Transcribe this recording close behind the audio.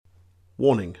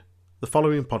Warning: the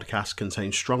following podcast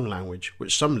contains strong language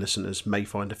which some listeners may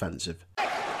find offensive.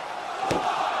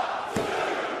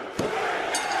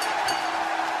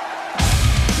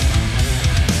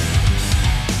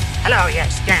 Hello,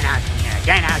 yes, Dan Housen here.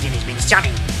 Dan Housen has been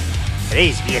summoned,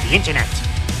 raised via the internet,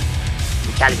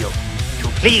 to tell you to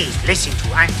please listen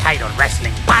to Untitled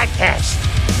Wrestling Podcast.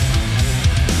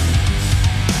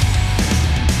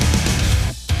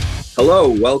 Hello,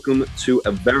 welcome to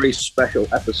a very special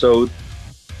episode,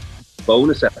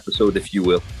 bonus episode, if you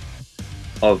will,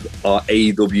 of our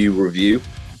AEW review.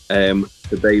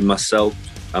 Today, myself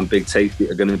and Big Tasty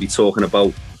are going to be talking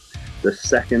about the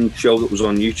second show that was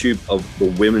on YouTube of the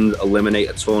Women's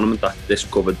Eliminator Tournament. This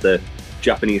covered the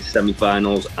Japanese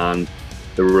semi-finals and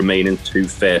the remaining two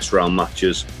first-round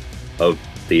matches of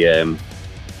the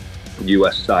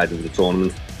US side of the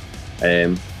tournament.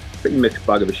 Pretty mixed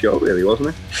bag of a show, really, wasn't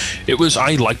it? It was.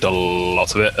 I liked a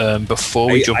lot of it. I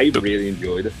really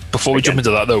enjoyed it. Before we jump into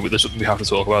that, though, this is what we have to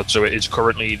talk about. So it is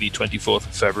currently the 24th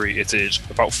of February. It is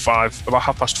about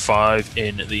 5:30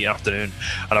 in the afternoon,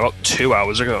 and about 2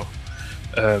 hours ago,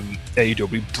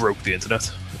 AEW broke the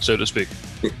internet, so to speak.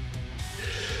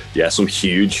 Yeah, some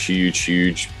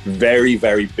huge, very,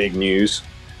 very big news.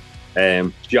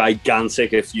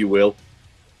 Gigantic, if you will.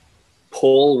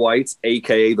 Paul White,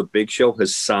 aka The Big Show,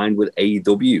 has signed with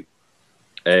AEW.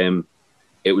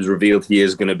 It was revealed he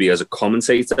is going to be as a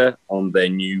commentator on their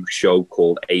new show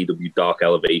called AEW Dark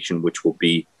Elevation, which will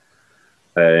be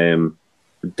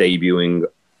debuting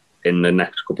in the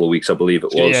next couple of weeks, I believe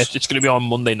it was. Yeah, it's going to be on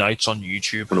Monday nights on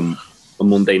YouTube. On a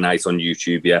Monday night on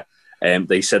YouTube, yeah.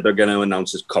 They said they're going to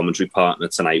announce his commentary partner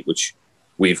tonight, which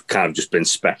we've kind of just been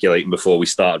speculating before we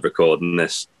started recording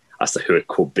this as to who it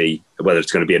could be, whether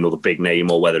it's going to be another big name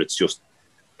or whether it's just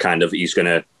kind of they're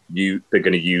going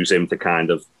to use him to kind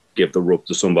of give the rub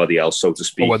to somebody else, so to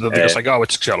speak. Or whether they're just like, oh,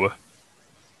 it's Excalibur.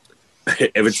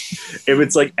 if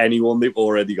it's like anyone they've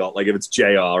already got, like if it's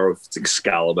JR or if it's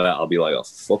Excalibur, I'll be like, oh,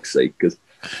 for fuck's sake, because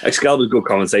Excalibur's a good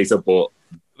commentator, but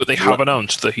they have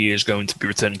announced that he is going to be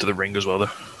returning to the ring as well, though.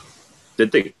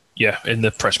 Did they? Yeah, in the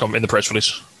press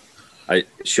release. It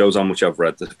shows how much I've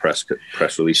read the press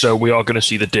release. So we are going to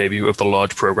see the debut of the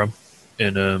large program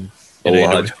in the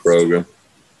large program.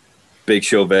 Big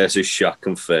Show versus Shaq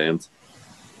confirmed.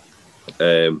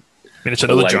 I mean, it's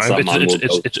another giant.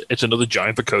 It's another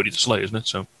giant for Cody to slay, isn't it?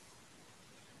 So,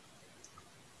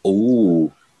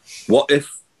 what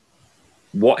if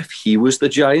he was the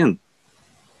giant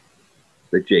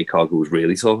that Jay Cargill was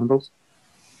really talking about?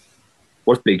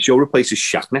 What if Big Show replaces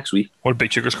Shaq next week? What if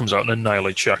Big Show comes out and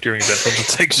annihilates Shaq during his entrance and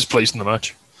takes his place in the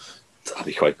match? That'd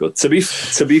be quite good. To be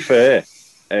fair,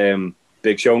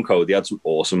 Big Show and Cody had some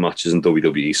awesome matches in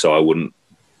WWE, so I wouldn't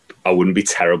be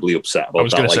terribly upset about that. I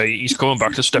was going to say, he's coming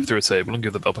back to step through a table and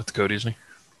give the belt back to Cody, isn't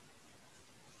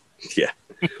he? Yeah.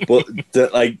 But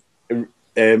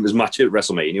his match at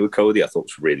WrestleMania with Cody, I thought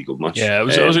was a really good match. Yeah,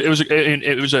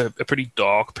 it was a pretty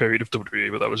dark period of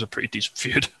WWE, but that was a pretty decent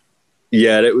feud.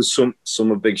 Yeah, it was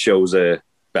some of Big Show's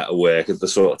better work at the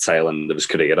sort of tail end of his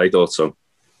career, I thought. So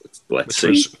let's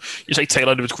see. You say tail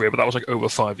end of his career, but that was like over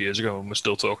 5 years ago, and we're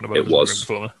still talking about it.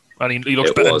 And he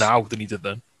looks better now than he did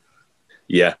then.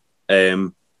 Yeah.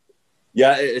 It's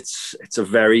a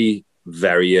very,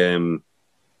 very, as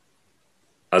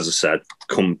I said,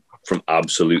 come from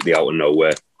absolutely out of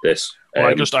nowhere. This. Well,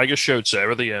 I just showed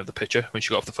Sarah the picture when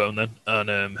she got off the phone then,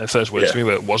 and her first words to me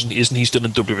were, isn't he still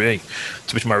in WWE?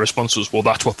 To which my response was, well,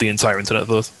 that's what the entire internet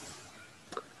thought.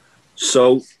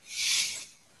 So,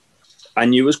 I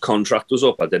knew his contract was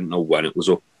up. I didn't know when it was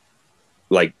up.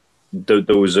 Like, there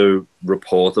was a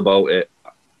report about it.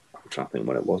 I'm trying to think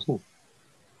when it was. And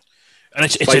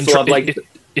it's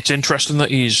interesting that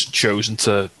he's chosen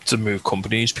to move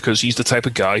companies, because he's the type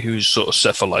of guy who's sort of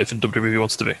set for life in WWE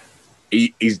wants to be.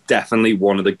 He's definitely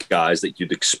one of the guys that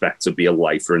you'd expect to be a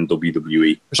lifer in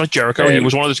WWE. It's like Jericho. He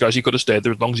was one of those guys. He could have stayed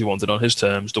there as long as he wanted, on his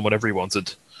terms, done whatever he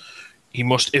wanted. He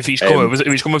must, if he's come over to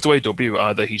AEW,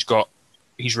 either he's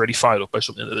really fired up by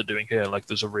something that they're doing here. Like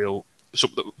there's a real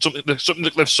something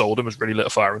that they've sold him has really lit a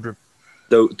fire under him.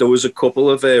 There was a couple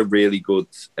of really good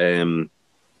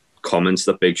comments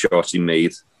that Big Show actually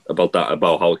made about that,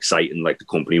 about how exciting like the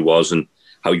company was and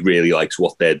how he really likes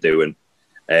what they're doing.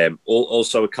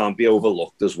 Also, it can't be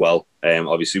overlooked as well.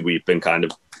 Obviously, we've been kind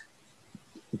of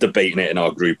debating it in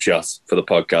our group chat for the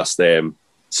podcast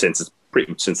since it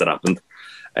happened.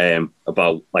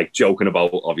 About like joking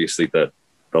about obviously the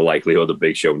likelihood of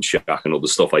Big Show and Shaq and other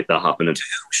stuff like that happening.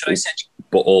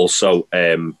 But also,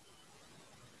 well,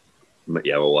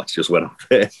 what just went up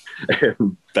there?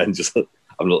 Ben just having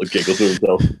a little giggle to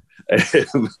himself.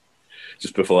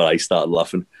 just before I started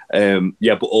laughing.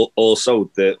 Yeah, but also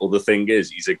the other thing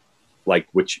is he's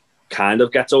which kind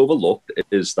of gets overlooked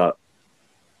is that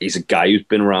he's a guy who's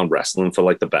been around wrestling for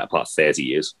like the better part of 30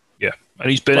 years. Yeah, and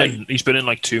he's been in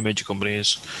like 2 major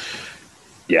companies.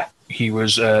 Yeah, he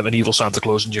was an evil Santa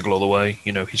Claus and Jiggle All the Way.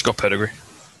 You know, he's got pedigree.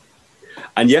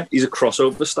 And yeah, he's a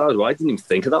crossover star as well. I didn't even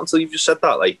think of that until you just said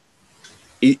that. Like,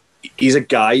 he's a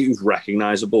guy who's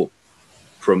recognizable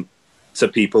to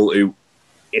people who,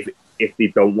 if they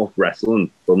don't watch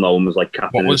wrestling, they'll know him as like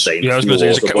Captain Insano. Yeah, I was going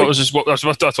to say, I was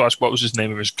about to ask what was his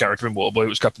name of his character in Waterboy? It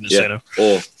was Captain Insano.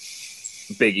 Or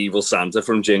Big Evil Santa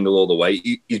from Jingle All the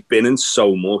Way. He's been in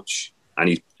so much, and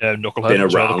he's Knucklehead, been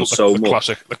around so much.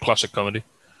 The classic comedy.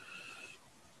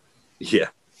 Yeah,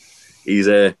 he's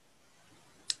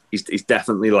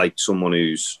definitely like someone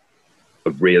who's a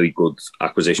really good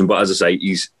acquisition. But as I say,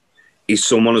 he's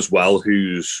someone as well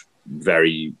who's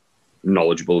very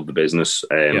knowledgeable of the business.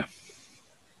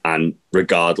 And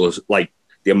regardless, like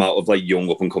the amount of like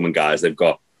young up and coming guys they've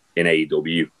got in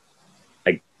AEW,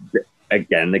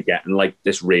 again, they're getting like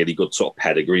this really good sort of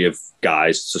pedigree of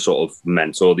guys to sort of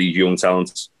mentor these young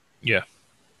talents. Yeah.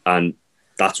 And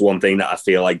that's one thing that I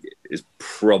feel like is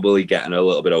probably getting a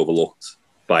little bit overlooked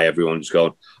by everyone, just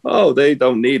going, oh, they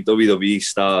don't need WWE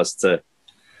stars to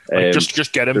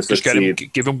just get him,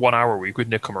 give him 1 hour a week with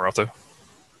Nick Comoroto.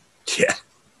 Yeah.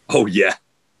 Oh yeah.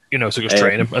 You know, to just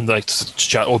train him and like to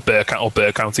chat, or Bear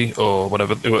County or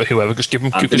whatever, whoever. Just give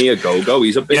him Anthony Ogogo.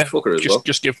 He's a big fucker as well.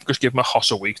 Just give him a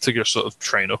hoss a week to just sort of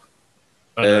train up.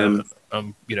 And,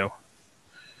 you know.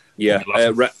 Yeah,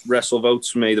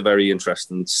 WrestleVotes made a very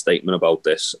interesting statement about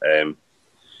this,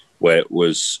 where it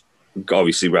was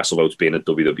obviously WrestleVotes being a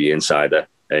WWE insider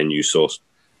news source.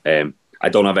 I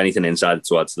don't have anything insider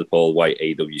to add to the Paul White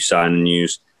AEW signing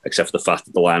news, except for the fact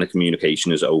that the line of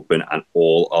communication is open and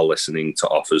all are listening to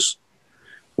offers.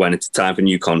 When it's time for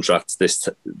new contracts, this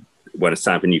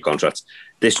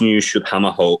news should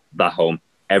hammer that home.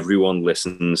 Everyone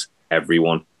listens,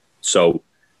 everyone. So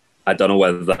I don't know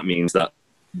whether that means that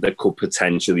there could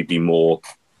potentially be more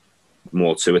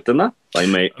to it than that. Like,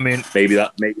 maybe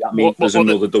that means there's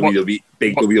another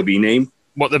WWE name.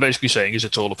 What they're basically saying is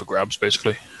it's all up for grabs,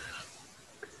 basically.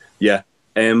 Yeah.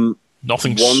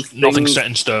 Nothing's set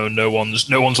in stone. No one's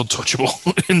untouchable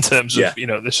in terms of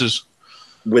this is.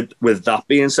 With that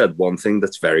being said, one thing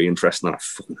that's very interesting, and I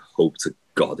fucking hope to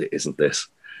God it isn't this,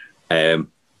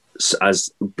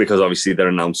 because obviously they're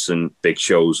announcing Big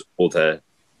Show's other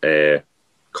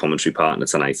commentary partner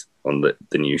tonight on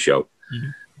the new show,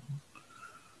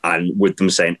 and with them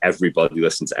saying everybody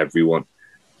listens to everyone,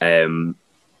 a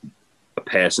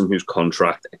person whose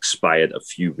contract expired a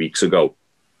few weeks ago,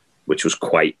 which was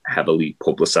quite heavily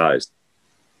publicised,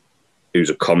 who's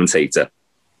a commentator,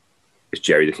 is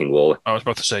Jerry the King Lawler. I was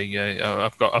about to say,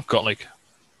 I've got like,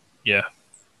 yeah.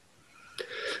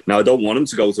 Now, I don't want him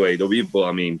to go to AEW, but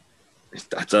I mean,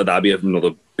 that'd be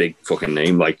another big fucking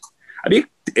name. Like, I'd be an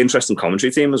interesting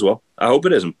commentary team as well. I hope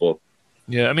it isn't, but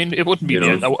yeah, I mean, it wouldn't be.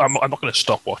 I'm not going to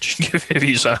stop watching if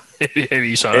he's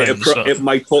It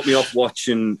might put me off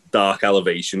watching Dark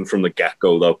Elevation from the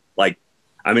get-go, though. Like,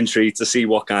 I'm intrigued to see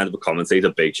what kind of a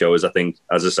commentator Big Show is. I think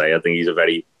he's a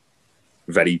very,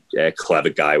 very clever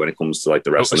guy when it comes to like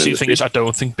the wrestling industry. The thing is, I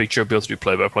don't think Big Show will be able to do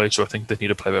play-by-play, so I think they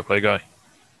need a play-by-play guy.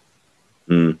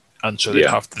 And so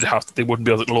they wouldn't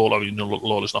be able to.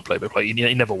 Lawler's not play-by-play.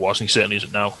 He never was, and he certainly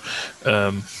isn't now.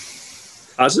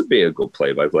 As it'd be a good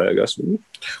play-by-play, I guess. Wouldn't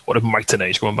it? What if Mike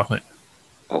Tenay's coming back, mate?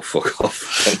 Oh, fuck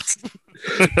off!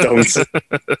 Don't.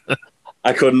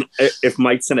 I couldn't. If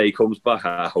Mike Tenay comes back,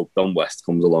 I hope Don West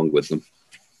comes along with them.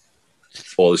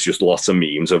 Or there's just lots of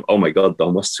memes of, oh my God,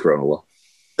 Don West's grown a lot.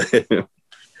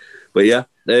 But yeah.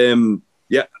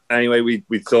 Anyway,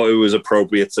 we thought it was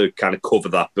appropriate to kind of cover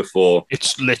that before.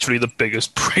 It's literally the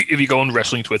biggest. If you go on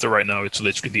wrestling Twitter right now, it's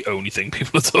literally the only thing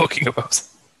people are talking about.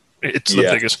 It's the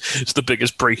biggest. It's the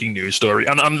biggest breaking news story,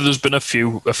 and there's been a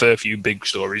fair few big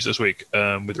stories this week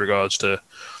with regards to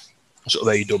sort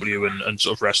of AEW and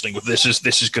sort of wrestling. But this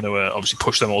is going to obviously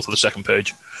push them all to the second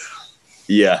page.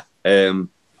 Yeah,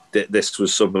 this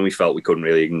was something we felt we couldn't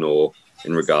really ignore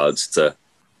in regards to.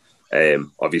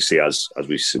 Obviously, as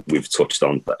we've touched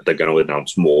on, they're going to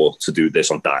announce more to do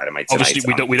this on Dynamite tonight.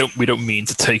 Obviously, we don't mean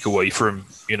to take away from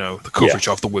the coverage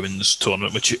of the women's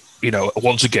tournament, which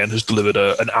once again has delivered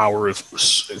an hour of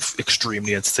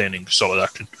extremely entertaining, solid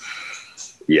action.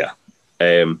 Yeah,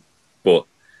 but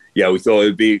yeah, we thought it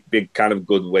would be kind of a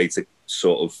good way to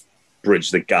sort of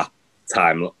bridge the gap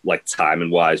timing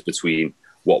wise between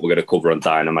what we're going to cover on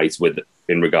Dynamite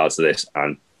in regards to this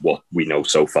and what we know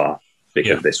so far.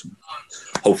 Because this,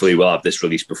 hopefully, we'll have this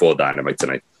released before Dynamite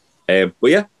tonight. But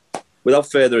yeah,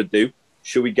 without further ado,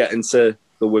 should we get into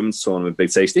the women's tournament,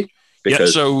 Big Tasty?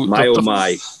 Because so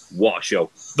my, what a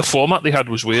show. The format they had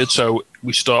was weird. So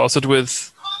we started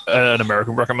with an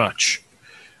American bracket match,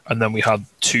 and then we had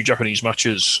 2 Japanese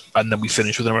matches, and then we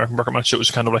finished with an American bracket match. So it was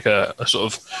kind of like a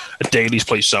sort of a Daily's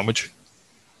Place sandwich.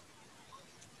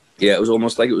 Yeah, it was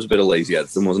almost like it was a bit of lazy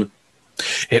editing, wasn't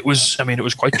it? It was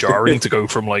quite jarring to go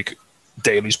from like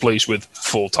Daily's Place with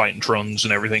full Titantrons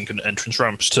and everything and entrance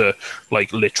ramps to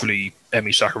like literally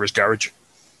Emi Sakura's garage.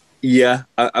 Yeah,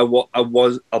 I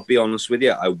was. I'll be honest with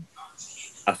you.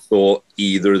 I thought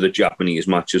either of the Japanese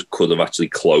matches could have actually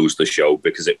closed the show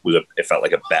because it felt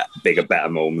like a bigger, better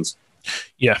moment.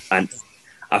 Yeah, and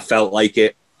I felt like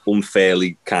it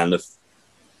unfairly kind of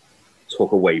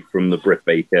took away from the Britt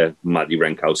Baker Maddie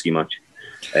Renkowski match.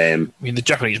 I mean, the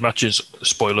Japanese matches.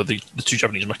 Spoiler: the 2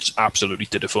 Japanese matches absolutely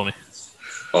did it for me.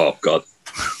 Oh God.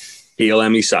 Heel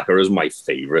Emi Sakura is my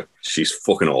favourite. She's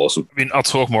fucking awesome. I mean, I'll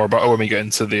talk more about her when we get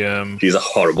into the... She's a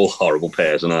horrible, horrible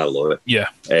person. I love it. Yeah.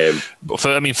 But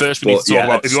first we need to talk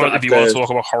about... If you want to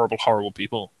talk about horrible, horrible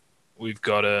people, we've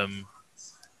got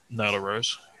Nyla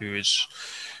Rose, who is...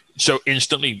 So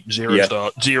instantly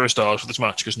zero stars for this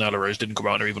match because Nyla Rose didn't come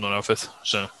out in her even on outfit.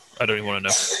 So I don't even want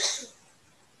to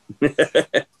know.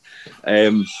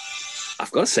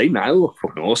 I've got to say, Nyla looked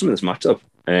fucking awesome in this matchup.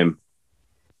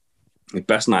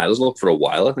 Best Nyla's look for a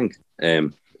while, I think.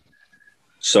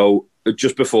 So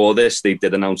just before this, they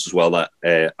did announce as well that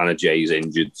Anna Jay is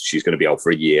injured. She's going to be out for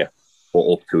a year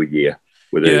or up to a year.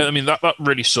 I mean, that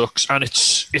really sucks. And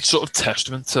it's sort of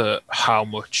testament to how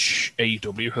much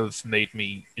AEW have made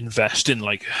me invest in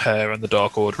like her and the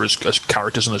Dark Order as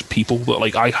characters and as people. That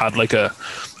like I had like a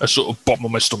sort of bottom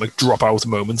of my stomach drop out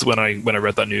moment when I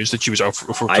read that news that she was out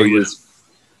for 2 years.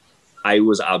 I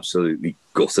was absolutely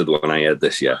gutted when I heard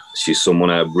this. Yeah, she's someone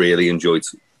I really enjoy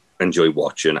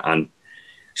watching, and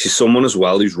she's someone as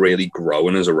well who's really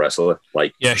growing as a wrestler.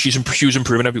 Like, yeah, she was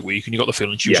improving every week, and you got the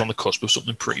feeling she was on the cusp of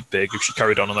something pretty big if she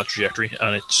carried on that trajectory.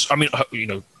 And it's, I mean, you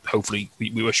know, hopefully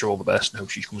we wish her all the best and hope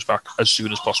she comes back as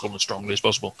soon as possible and as strongly as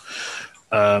possible.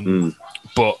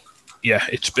 But yeah,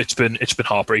 it's been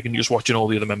heartbreaking just watching all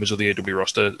the other members of the AEW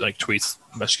roster like tweet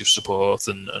messages of support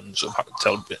and sort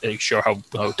of show how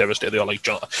devastated they are. Like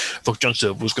I thought John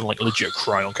Silver was going to like legit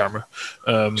cry on camera.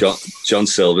 John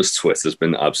Silver's Twitter has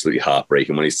been absolutely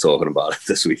heartbreaking when he's talking about it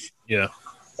this week. Yeah.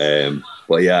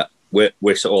 But yeah,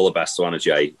 wish all the best to Anna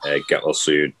Jay. Get well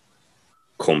soon.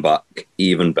 Come back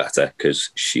even better because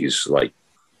she's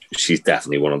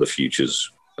definitely one of the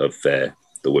futures of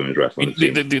the women's wrestling.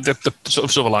 The sort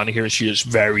of silver lining here is she is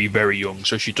very, very young,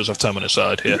 so she does have time on her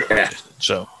side here. Yeah.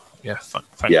 So yeah,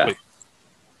 thankfully.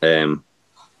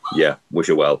 Yeah, wish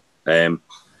her well. But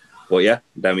yeah,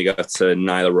 then we got to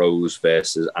Nyla Rose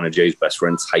versus Anna Jay's best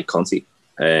friend Ty Conti.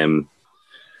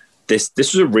 This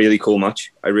was a really cool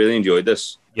match. I really enjoyed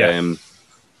this. Yeah.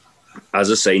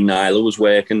 As I say, Nyla was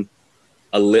working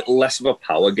a little less of a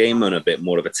power game and a bit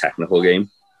more of a technical game.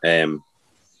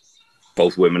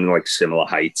 Both women like similar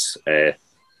heights.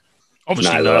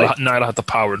 Obviously, Nyla had the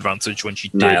power advantage when she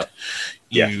did. Nyla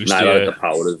had the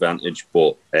power advantage,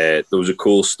 but there was a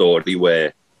cool story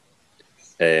where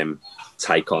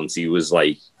Ty Conti was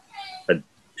like,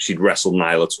 she'd wrestled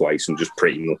Nyla twice and just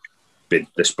pretty much been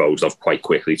disposed of quite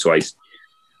quickly twice.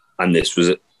 And this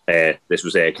was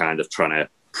her kind of trying to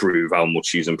prove how much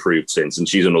she's improved since. And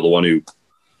she's another one who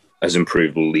has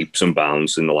improved leaps and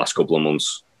bounds in the last couple of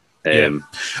months. And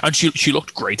she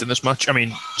looked great in this match. I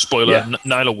mean, spoiler,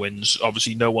 Nyla wins.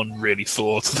 Obviously, no one really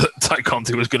thought that Ty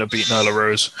Conti was going to beat Nyla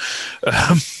Rose,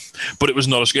 but it was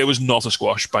not a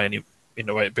squash by any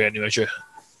measure.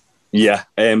 Yeah,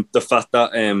 the fact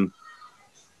that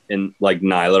in like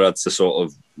Nyla had to sort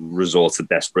of resort to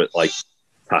desperate like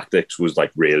tactics was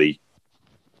like really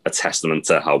a testament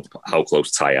to how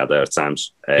close Ty had her at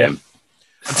times. And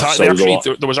Ty,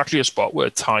 there was actually a spot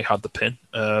where Ty had the pin.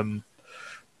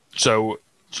 So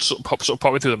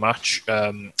partway through the match,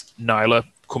 Nyla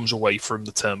comes away from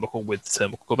the turnbuckle with the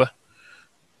turnbuckle cover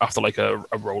after like a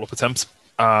roll-up attempt,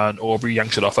 and Aubrey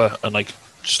yanks it off her and like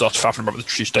starts faffing about with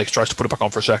the tree stakes, tries to put it back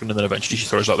on for a second, and then eventually she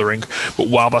throws out the ring. But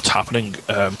while that's happening,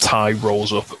 Ty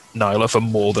rolls up Nyla for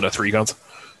more than a 3 count.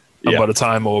 And by the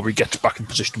time Aubrey gets back in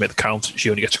position to make the count, she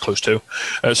only gets close to.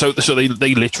 So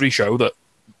they literally show that,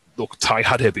 look, Ty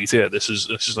had her beat here. This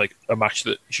is like a match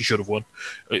that she should have won.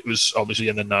 It was obviously,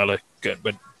 and then Nyla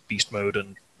went beast mode,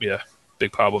 and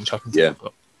big power bombs happened. Yeah,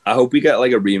 but I hope we get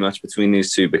like a rematch between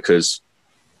these two because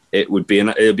it'd be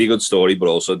a good story, but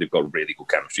also they've got really good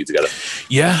chemistry together.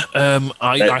 Yeah,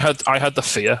 I had the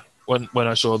fear when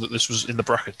I saw that this was in the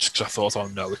brackets because I thought, oh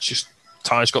no, it's just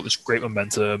Ty's got this great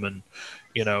momentum and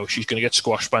You know, she's going to get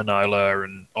squashed by Nyla,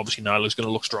 and obviously Nyla's going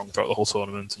to look strong throughout the whole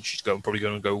tournament, and she's probably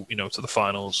going to go, you know, to the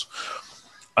finals.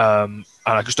 And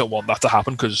I just don't want that to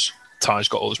happen because Ty's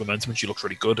got all this momentum and she looks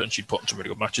really good and she'd put in some really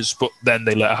good matches. But then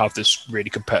they let her have this really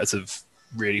competitive,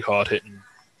 really hard-hitting,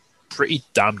 pretty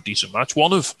damn decent match.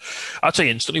 I'd say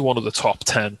instantly one of the top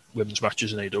 10 women's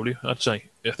matches in AEW, I'd say.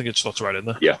 I think it slots right in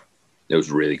there. Yeah, it was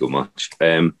a really good match.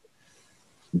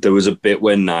 There was a bit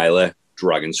where Nyla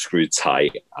dragon screwed Ty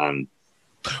and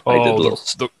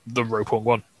the rope hung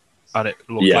one. And it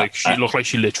looked like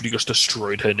she literally just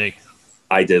destroyed her knee.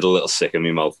 I did a little sick in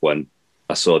my mouth when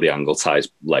I saw the angle Ty's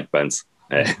leg bent.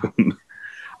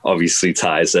 Obviously,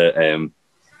 Ty's a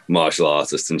martial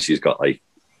artist and she's got like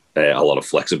a lot of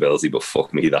flexibility, but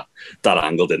fuck me, that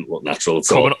angle didn't look natural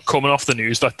at all. Coming off the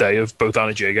news that day of both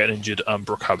Anna Jay getting injured and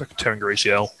Brooke Havoc tearing her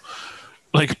ACL,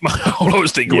 like all I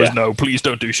was thinking was, no, please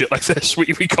don't do shit like this. We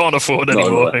can't afford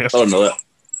anymore. There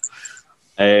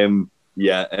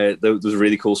was a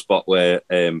really cool spot where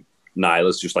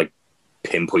Nyla's just like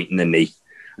pinpointing the knee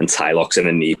and Ty locks in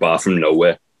a knee bar from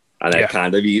nowhere, and it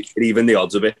kind of even the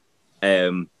odds of it.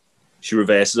 She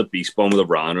reverses a beast bomb with a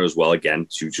Rana as well. Again,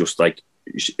 she was just like,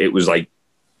 it was like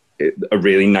a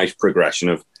really nice progression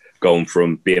of going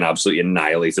from being absolutely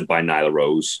annihilated by Nyla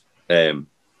Rose. Well,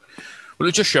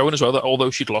 it's just showing as well that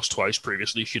although she'd lost twice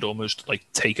previously, she'd almost like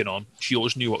taken on. She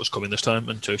always knew what was coming this time,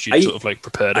 and so she'd sort of like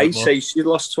prepared. I'd say she'd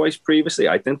lost twice previously.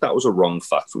 I think that was a wrong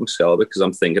fact from Excalibur because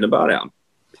I'm thinking about it.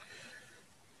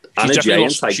 Anna Jay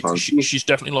and Ty Conti. She's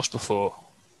definitely lost before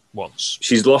once.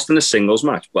 She's lost in a singles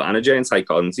match, but Anna Jay and Ty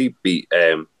Conti beat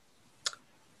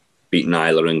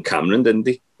Nyla and Cameron, didn't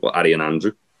they? Or Ari and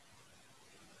Andrew.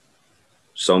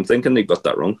 So I'm thinking they got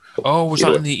that wrong. Oh, was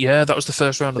that that was the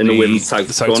first round of the women's tag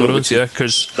tournament, yeah,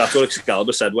 because that's what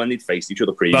Excalibur said when they'd faced each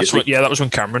other previously. That was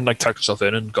when Cameron like tagged herself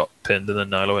in and got pinned, and then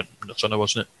Nyla went nuts on her,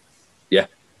 wasn't it?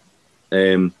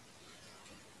 Yeah.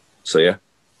 So yeah,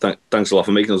 thanks a lot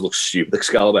for making us look stupid,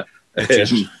 Excalibur.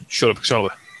 Shut up,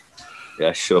 Excalibur.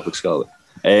 Yeah, shut up, Excalibur.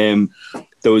 There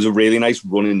was a really nice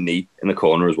running knee in the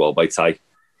corner as well by Ty,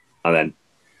 and then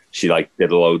she like did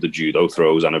a load of judo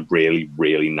throws and a really,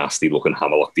 really nasty looking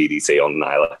hammerlock DDT on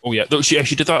Nyla. Oh yeah,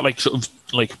 she did that like sort of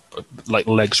like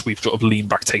leg sweep, sort of lean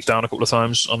back takedown a couple of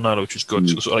times on Nyla, which was good.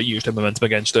 So sort of used her momentum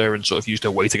against her and sort of used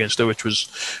her weight against her, which was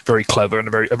very clever and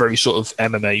a very sort of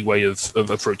MMA way of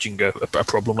approaching a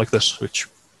problem like this, which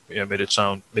made it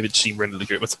seem really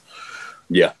legitimate.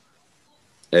 Yeah,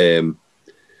 there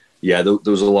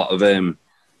was a lot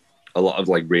of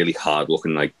like really hard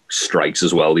looking like strikes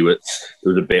as well. There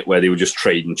was a bit where they were just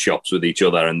trading chops with each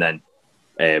other, and then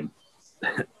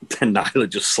Nyla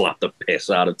just slapped the piss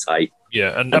out of Ty.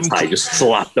 Yeah, and Ty just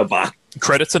slapped her back.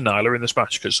 Credit to Nyla in this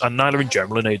match and Nyla in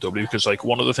general in AEW, because like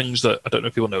one of the things that I don't know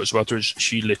if people know about her is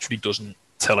she literally doesn't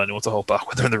tell anyone to hold back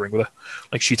when they're in the ring with her.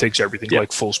 Like she takes everything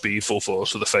like full speed, full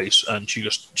force to the face, and she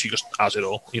just has it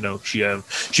all. You know, she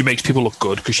makes people look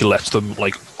good because she lets them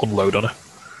like unload on her.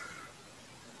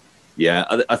 Yeah,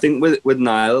 I think with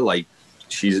Nyla, like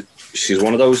she's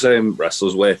one of those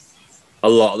wrestlers where a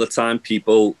lot of the time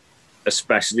people,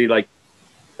 especially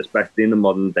in the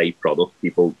modern day product,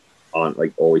 people aren't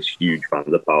like always huge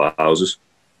fans of powerhouses,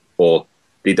 or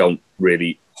they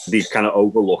kind of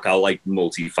overlook how like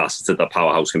multifaceted the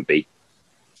powerhouse can be.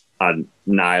 And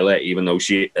Nyla, even though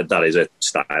that is a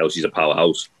style, she's a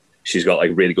powerhouse. She's got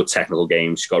like really good technical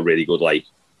games. She's got really good like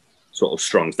sort of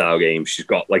strong style games. She's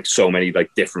got like so many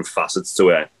like different facets to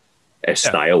her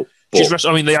style. But,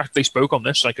 I mean, they spoke on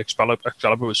this. Like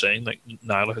Excalibur was saying, like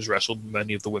Nyla has wrestled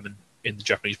many of the women in the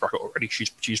Japanese bracket already.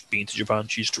 She's been to Japan.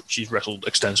 She's wrestled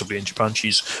extensively in Japan.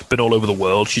 She's been all over the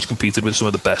world. She's competed with some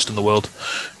of the best in the world.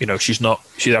 You know, she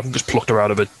haven't just plucked her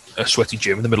out of a sweaty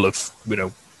gym in the middle of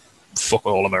fuck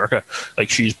all America. Like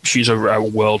she's a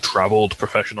world traveled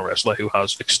professional wrestler who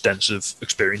has extensive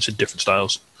experience in different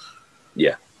styles.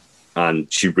 Yeah, and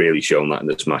she really shown that in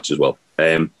this match as well.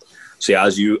 So yeah,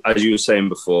 as you were saying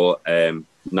before,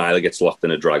 Nyla gets locked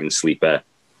in a dragon sleeper,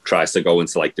 tries to go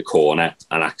into like the corner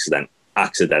and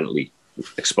accidentally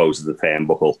exposes the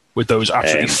turnbuckle with those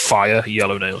absolutely fire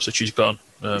yellow nails that she's got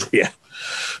on. Yeah,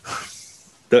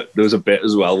 there was a bit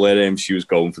as well where she was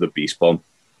going for the beast bomb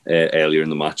earlier in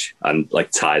the match, and like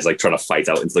Ty's like trying to fight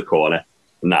out into the corner,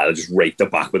 and Nyla just raked her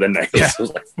back with her nails. Yeah. I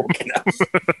was like, fucking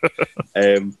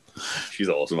hell. She's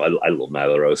awesome. I love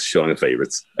Nyla Rose. She's one of my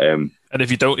favourites. And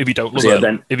if you don't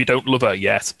love her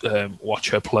yet, watch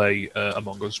her play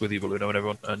Among Us with Evil Uno and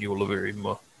everyone, and you will love her even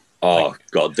more. Oh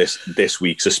God, this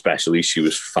week's especially, she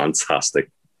was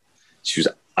fantastic. She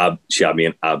had me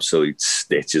in absolute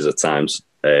stitches at times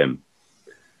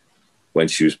when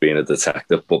she was being a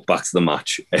detective. But back to the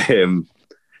match.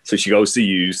 So she goes to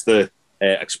use the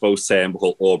exposed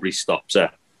turnbuckle. Aubrey stops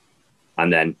her,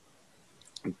 and then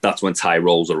that's when Ty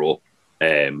rolls her up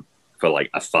for like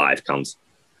a 5 count.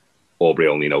 Aubrey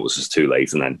only notices too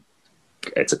late, and then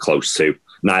it's a close 2.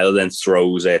 Nyla then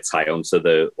throws Ty onto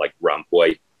the like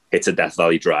rampway, hits a Death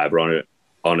Valley driver on it.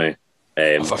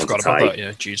 I forgot about that.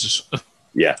 Yeah, Jesus.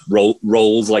 Yeah,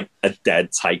 rolls like a dead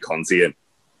Ty Conti in,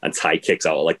 and Ty kicks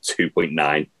out at like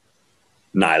 2.9.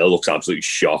 Nyla looks absolutely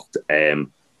shocked.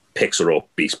 Picks her up,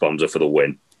 beast bombs her for the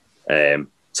win.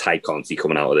 Ty Conti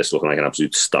coming out of this looking like an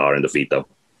absolute star in defeat, though.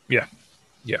 Yeah.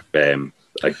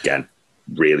 Again,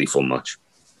 really fun match.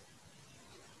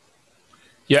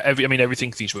 Yeah,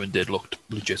 everything these women did looked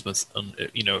legitimate, and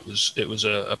it was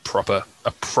a proper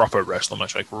wrestling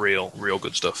match, like real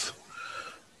good stuff.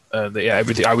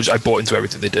 Everything I bought into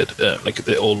everything they did. Like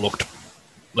it all looked,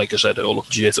 like I said, it all looked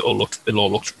legit. It all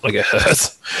looked like it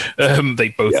hurt. They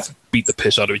both beat the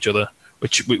piss out of each other,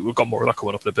 which we've got more of that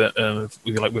coming up in a bit.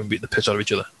 We like women beating the piss out of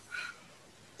each other.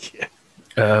 Yeah,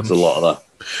 there's a lot of that.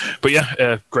 But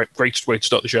yeah, great way to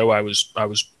start the show. I was.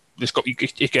 This got you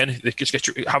again. It just gets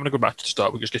you having a good match to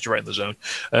start. We just get you right in the zone.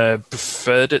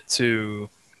 Preferred it to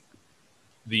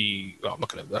the. Well, I'm not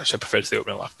going to. I said preferred to the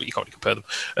opening lap, but you can't really compare them.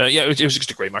 It was just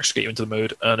a great match to get you into the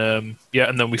mood, and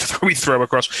and then we throw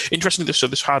across. Interestingly,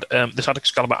 this had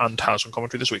Excalibur and Taz on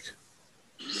commentary this week.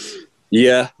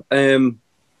 Yeah,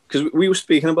 because we were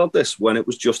speaking about this when it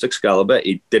was just Excalibur.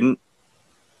 He didn't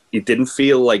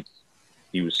feel like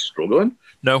he was struggling.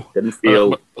 No, didn't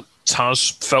feel.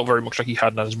 Taz felt very much like he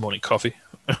hadn't had his morning coffee,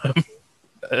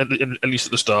 at least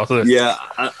at the start of it. Yeah,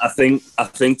 I think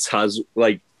Taz,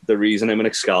 like, the reason him and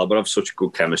Excalibur have such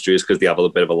good chemistry is because they have a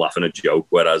bit of a laugh and a joke,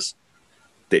 whereas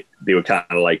they were kind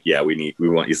of like, yeah, we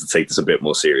want you to take this a bit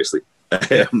more seriously.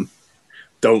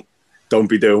 Don't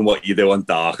be doing what you do on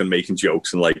Dark and making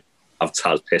jokes and like have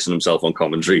Taz pissing himself on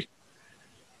commentary.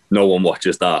 No one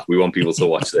watches that. We want people to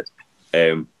watch this.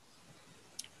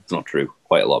 It's not true.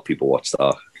 Quite a lot of people watch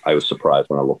Dark. I was surprised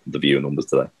when I looked at the viewer numbers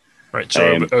today. Right,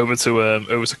 so over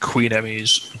to Queen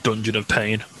Emmy's Dungeon of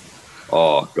Pain.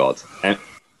 Oh God,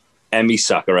 Emi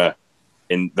Sakura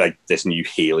in like this new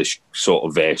heelish sort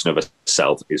of version of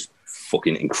herself is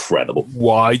fucking incredible.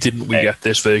 Why didn't we get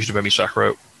this version of Emi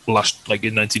Sakura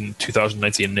in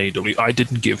 2019 in AEW? I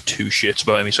didn't give 2 shits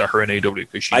about Emi Sakura in AEW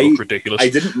because she looked ridiculous. I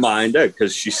didn't mind her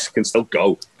because she can still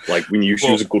go. Like we knew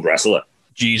she was a good wrestler.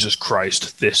 Jesus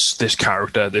Christ, this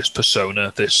character, this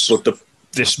persona, this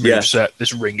moveset,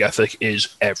 this ring ethic is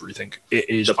everything. It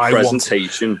is the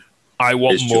presentation. I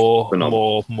want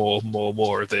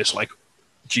more of this. Like,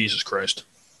 Jesus Christ.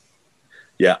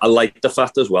 Yeah, I like the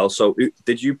fact as well. So,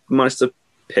 did you manage to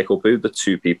pick up who the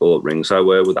 2 people at ringside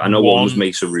were with? I know one was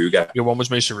Mesa Ruga. Yeah, one was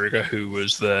Mesa Ruga, who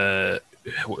was there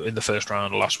in the first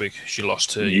round last week. She lost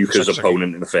to Yuka's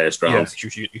opponent in the first round. Yeah, she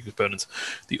was Yuka's opponent.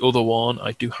 The other one,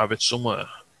 I do have it somewhere.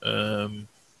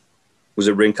 Was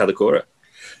it Rin Kadokura?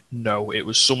 No, it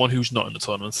was someone who's not in the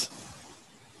tournament.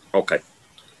 Okay.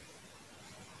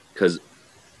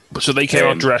 So they came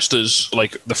out dressed as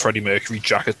like the Freddie Mercury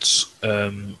jackets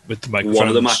with the microphones. One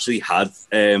of them actually had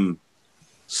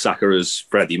Sakura's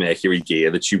Freddie Mercury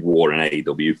gear that she wore in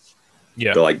AEW.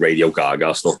 Yeah. The like Radio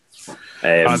Gaga stuff.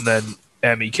 And then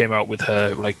Emmy came out with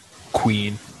her like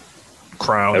Queen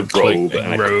crown, robe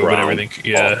and everything.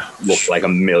 Yeah, looked like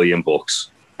 $1 million.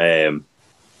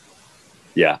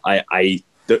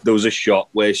 There was a shot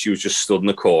where she was just stood in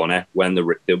the corner when they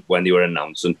were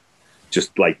announcing,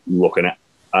 just like looking at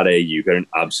Yuka in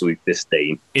absolute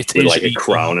disdain. It with is like a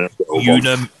crown and a robe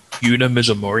Yuna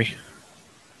Mizumori.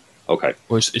 Okay,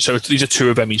 so these are 2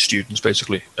 of Emmy's students,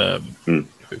 basically.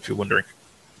 If you're wondering.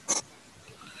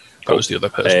 That was the other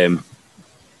person.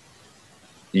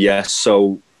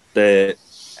 So as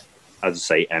I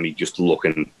say, Emmy just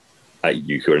looking at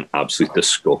Yuka in absolute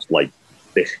disgust, like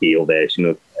this heel version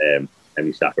of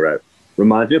Emi Sakura.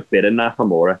 Reminds me a bit of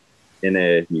Nakamura in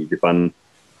New Japan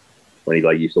when he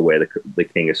like used to wear the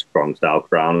King of Strong style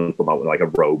crown and come out with like a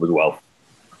robe as well.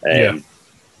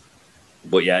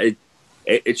 But yeah,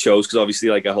 it shows because obviously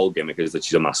like a whole gimmick is that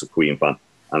she's a massive Queen fan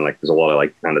and like there's a lot of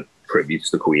like kind of tributes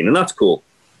to Queen and that's cool.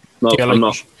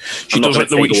 She does like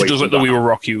the We Will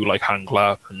Rock You like hand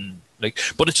clap and like,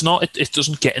 but it's not. It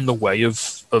doesn't get in the way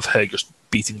of her just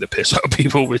beating the piss out of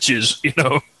people, which is great.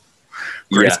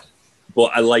 Yeah,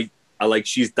 but I like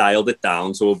she's dialed it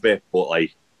down to a bit, but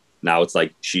like now it's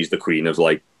like she's the queen of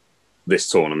like this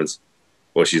tournament,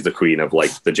 or she's the queen of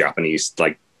like the Japanese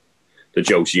like the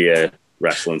Joshi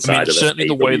wrestling side of it. Certainly,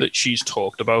 the way that she's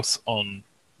talked about on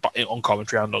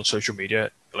commentary and on social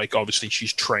media, like obviously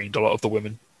she's trained a lot of the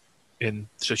women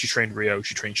So she trained Rio,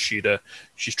 she trained Shida,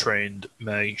 she's trained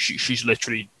May. She's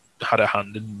literally had a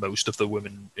hand in most of the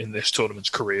women in this tournament's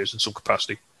careers in some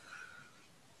capacity.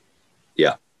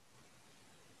 Yeah.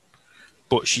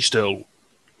 But she still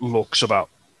looks about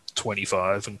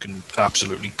 25 and can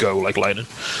absolutely go like lightning.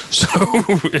 So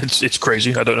it's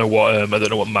crazy. I don't know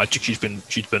what magic she's been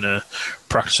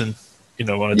practicing,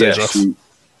 on her days off.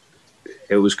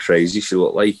 It was crazy. She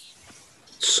looked like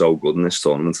so good in this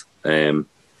tournament.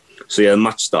 So yeah, the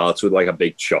match starts with like a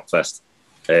big shot fest.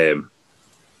 This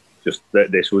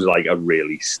was like a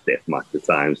really stiff match at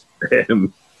times.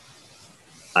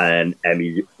 And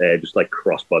Emmy just like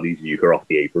crossbodies Yuka off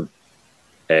the apron.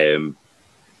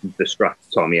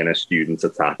 Distracts Tommy and her students'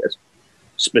 attack.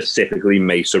 Specifically,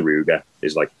 Mei Saruga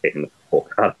is like kicking the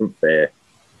fuck out of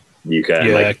Yuka.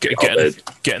 Yeah, and,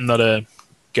 getting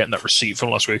that receipt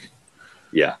from last week.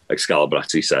 Yeah, Excalibur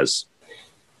actually says.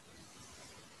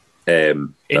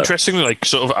 Interestingly, like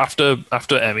sort of after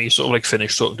Emmy sort of like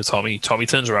finished talking to Tommy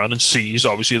turns around and sees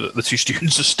obviously that the two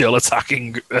students are still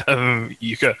attacking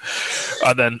Yuka,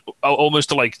 and then almost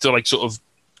to sort of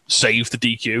save the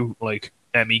DQ, like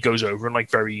Emmy goes over and like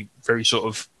very very sort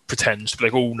of pretends to be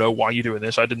like, oh no, why are you doing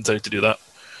this? I didn't tell you to do that.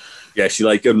 Yeah, she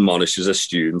like admonishes her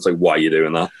students like, why are you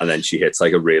doing that? And then she hits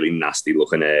like a really nasty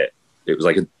looking it was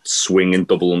like a swinging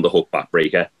double underhook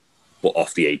backbreaker, but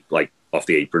off the apron.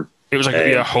 It was like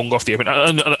hung off the apron.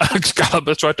 And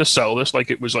Excalibur tried to sell this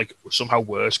like it was like somehow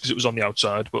worse because it was on the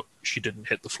outside, but she didn't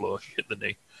hit the floor; she hit the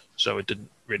knee, so it didn't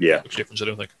really make much difference. I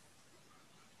don't think.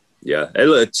 Yeah,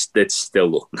 it still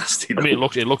looked nasty. I mean, it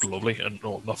looked lovely, and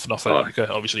not for Erica.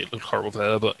 Obviously, it looked horrible for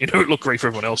her, but it looked great for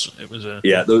everyone else. It was.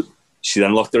 She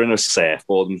then locked her in a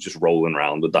surfboard and was just rolling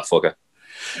around with that fucker.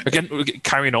 Again,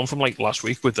 carrying on from like last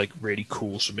week with like really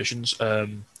cool submissions. I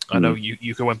know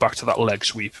Yuka went back to that leg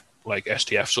sweep, like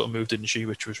STF sort of move, didn't she?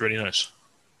 Which was really nice.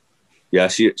 Yeah,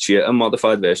 she had a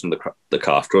modified version of the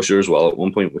calf crusher as well at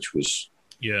one point, which was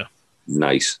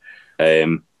nice.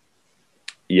 Emmy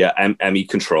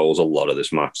controls a lot of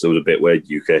this match. There was a bit where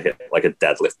Yuka hit like a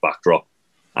deadlift backdrop,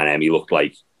 and Emmy looked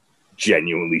like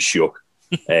genuinely shook.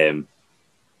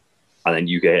 And then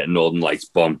Yuka hit a Northern Lights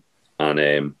bomb,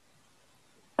 and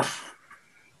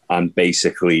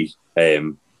basically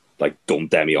like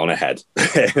dumped Emmy on her head,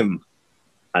 and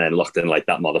then locked in like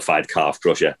that modified calf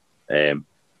crusher.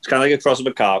 It's kind of like a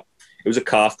crossover calf. It was a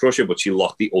calf crusher, but she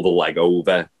locked the other leg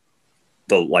over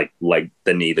the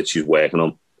knee that she's working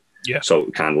on. Yeah. So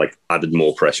it kind of like added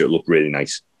more pressure. It looked really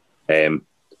nice. She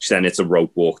then hits a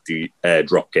rope walk,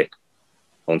 drop kick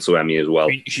onto Emmy as well.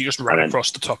 She just ran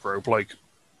across the top rope like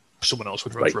someone else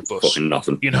would run like for a bus. Fucking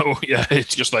nothing.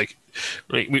 It's just like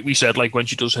we said, like when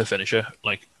she does her finisher,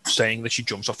 like saying that she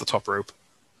jumps off the top rope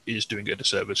is doing her a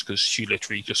disservice because she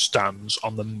literally just stands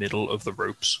on the middle of the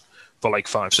ropes for like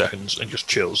 5 seconds and just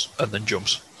chills and then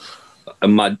jumps.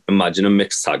 Imagine a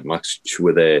mixed tag match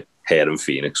with a Hair and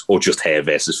Phoenix, or just Hair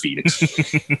versus Phoenix.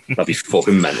 That'd be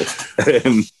fucking mental.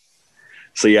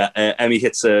 Emmy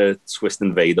hits a Twist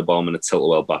Invader bomb and a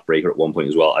tilt-a-whirl backbreaker at one point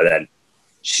as well, and then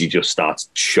she just starts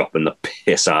chopping the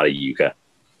piss out of Yuka.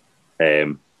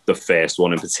 The first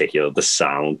one in particular, the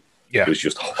sound was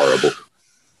just horrible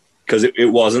because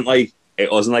it wasn't like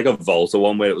a Volta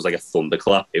one where it was like a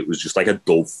thunderclap. It was just like a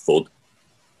dull thud,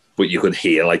 but you could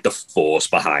hear like the force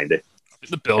behind it.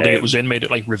 The building it was in made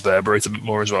it like reverberate a bit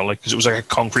more as well, like because it was like a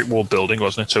concrete wall building,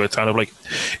 wasn't it? So it kind of like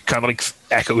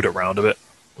echoed around a bit,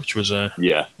 which was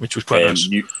quite nice.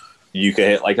 Yuka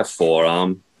hit like a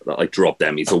forearm that like dropped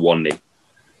Emmy to one knee.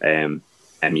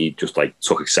 Emmy just like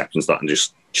took exception to that and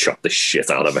just chopped the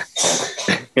shit out of it.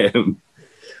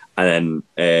 And then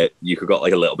Yuka got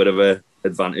like a little bit of a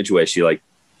advantage where she like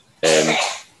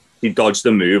he dodged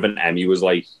the move and Emmy was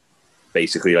like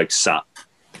basically like sat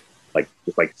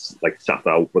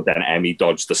out, but then Emmy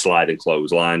dodged the sliding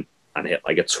clothesline and hit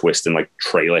like a twist and like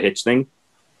trailer hitch thing,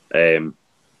 where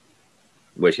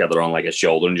she had her on like a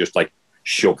shoulder and just like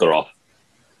shoved her off.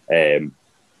 Yuka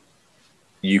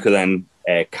then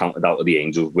counted out of the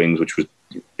Angel's Wings, which was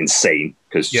insane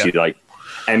because she like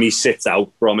Emmy sits out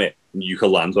from it and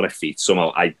Yuka lands on her feet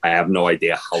somehow. I have no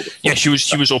idea how. She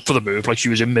was up for the move, like she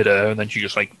was in midair and then she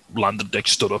just like landed, like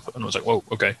stood up and was like, whoa,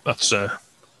 okay, that's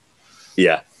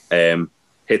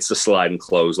hits the sliding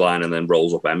clothesline and then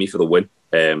rolls up Emmy for the win.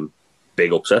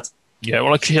 Big upset. Yeah,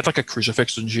 well, like she hit like a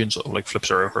crucifix, didn't she, and sort of like flips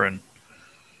her over and.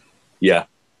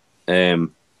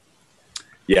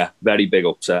 Very big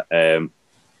upset.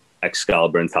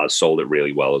 Excalibur and Taz sold it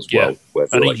really well as well.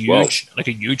 And a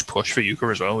huge push for Yuka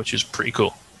as well, which is pretty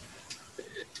cool.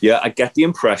 Yeah, I get the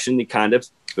impression they kind of,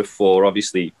 before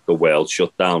obviously the world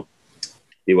shut down,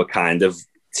 they were kind of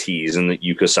teasing that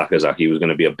Yuka Sakazaki was going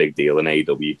to be a big deal in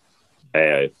AEW.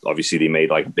 Obviously, they made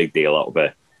like a big deal out of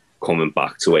it coming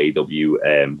back to AEW.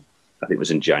 I think it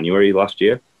was in January last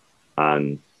year,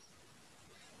 and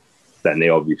then they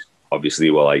obviously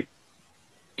were like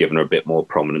giving her a bit more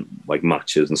prominent like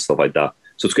matches and stuff like that.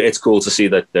 So it's cool to see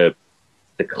that they're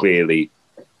clearly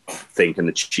thinking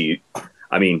that she.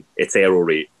 I mean, it's Hero.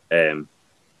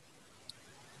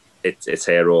 It's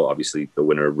Hero, obviously the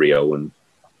winner of Rio and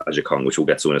Aja Kong, which we'll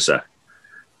get to in a sec.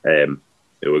 Who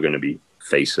are going to be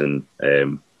facing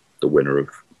the winner of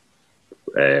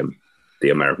the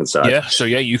American side. Yeah, so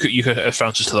Yuka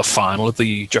advances to the final of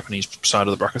the Japanese side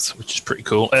of the bracket, which is pretty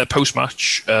cool. Post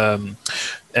match,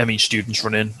 Emmy students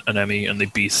run in and they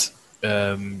beat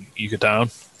Yuka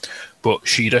down. But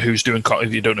Shida, who's doing,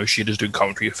 if you don't know, Shida's doing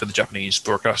commentary for the Japanese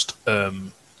broadcast.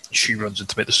 She runs in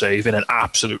to make the save in an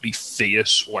absolutely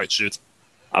fierce white suit.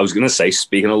 I was going to say,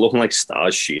 speaking of looking like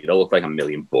stars, Shida looked like $1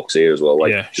 million here as well.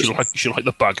 Like, yeah, she looked like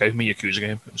the bad guy from a Yakuza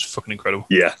game. It was fucking incredible.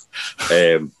 Yeah.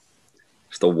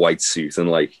 Just a white suit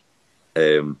and like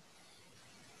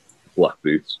black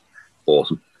boots.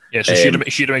 Awesome. Yeah, so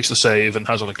Shida makes the save and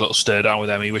has like a little stare down with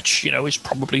Emmy, which, you know, is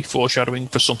probably foreshadowing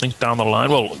for something down the line.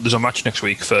 Well, there's a match next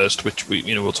week first, which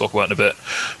we'll talk about in a bit,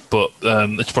 but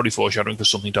it's probably foreshadowing for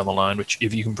something down the line, which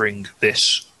if you can bring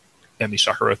this Emmy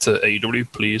Sakura to AEW,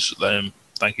 please,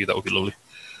 thank you, that would be lovely.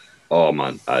 Oh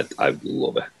man, I'd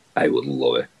love it. I would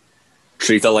love it.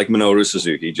 Treat her like Minoru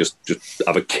Suzuki, just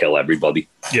have her kill everybody.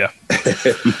 Yeah.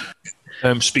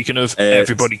 Speaking of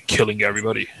everybody killing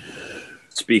everybody.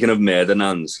 Speaking of murder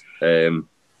nans,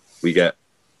 we get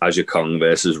Aja Kong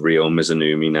versus Ryo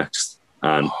Mizunami next.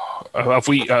 And have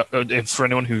we? For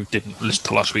anyone who didn't listen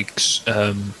to last week's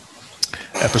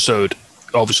episode,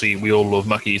 obviously we all love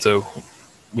Makito,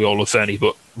 we all love Fenny,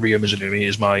 but Ryo Mizunami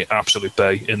is my absolute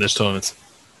bae in this tournament.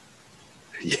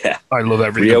 Yeah, I love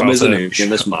everything Ryo about Mizunami her. In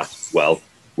this match,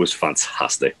 was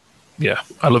fantastic. Yeah,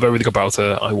 I love everything about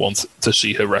her. I want to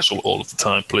see her wrestle all of the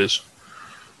time, please.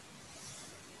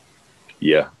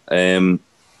 Yeah,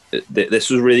 this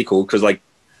was really cool because like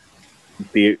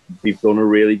they've done a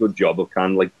really good job of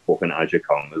kind of like booking Aja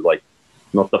Kong as like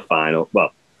not the final.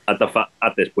 Well, at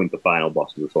this point, the final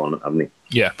boss of the tournament, haven't he?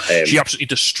 Yeah, she absolutely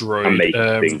destroyed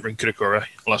Rin Kudakura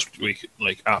last week.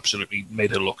 Like, absolutely didn't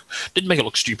make it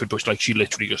look stupid, but like she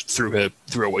literally just threw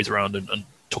her weight around and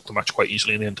took the match quite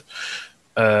easily in the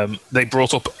end. They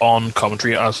brought up on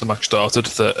commentary as the match started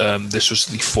that this was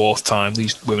the fourth time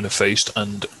these women have faced,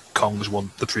 and Kong's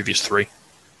won the previous three.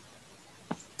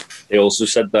 They also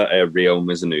said that Ryo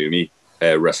Mizunami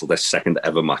wrestled their second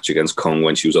ever match against Kong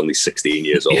when she was only 16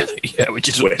 years old. Yeah,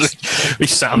 which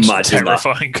sounds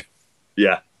terrifying. That.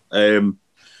 Yeah.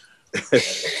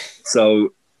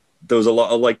 So there was a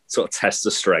lot of like sort of test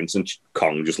of strengths, and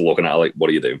Kong just looking at her like, "What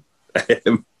are you doing?"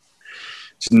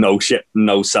 No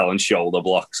selling shoulder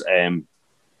blocks.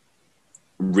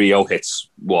 Ryo hits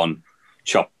one,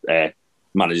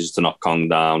 manages to knock Kong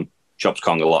down, chops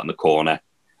Kong a lot in the corner.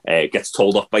 Gets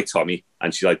told off by Tommy,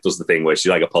 and she like does the thing where she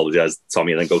like apologizes to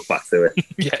Tommy and then goes back to it.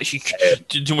 Yeah, she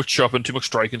did too much chopping, too much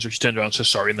striking, so she turned around and says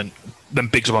sorry, and then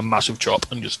bigs up a massive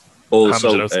chop and just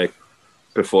also hammers it out.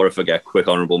 Before I forget, quick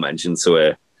honourable mention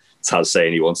to Taz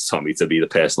saying he wants Tommy to be the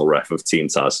personal ref of Team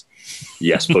Taz.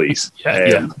 Yes, please.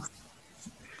 Yeah.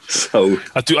 So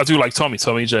I do like Tommy.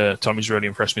 Tommy's really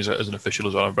impressed me as an official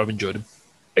as well. I've enjoyed him.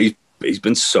 He's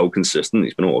been so consistent.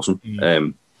 He's been awesome.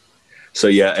 So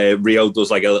yeah, Ryo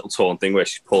does like a little taunt thing where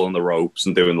she's pulling the ropes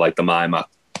and doing like the mime up,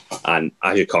 and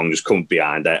Aja Kong just comes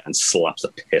behind her and slaps the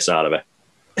piss out of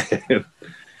her.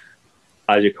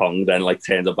 Aja Kong then like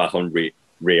turns her back on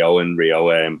Ryo, and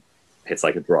Ryo hits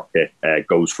like a drop hit,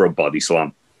 goes for a body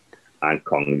slam, and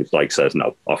Kong just like says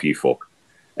no, off you fuck.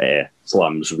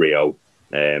 Slams Ryo,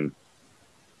 but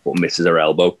misses her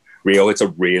elbow. Ryo hits a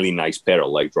really nice pair of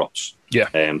leg drops. Yeah.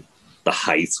 The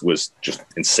height was just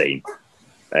insane.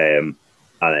 And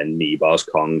then knee bars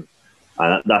Kong,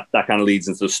 and that kind of leads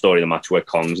into the story of the match where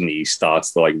Kong's knee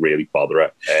starts to like really bother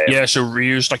her. Yeah, so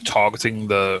Ryu's like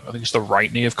targeting I think it's the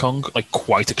right knee of Kong like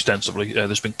quite extensively.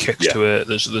 There's been kicks to it.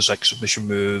 There's like submission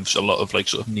moves, a lot of like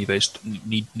sort of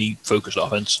knee focused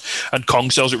offense, and Kong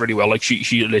sells it really well. Like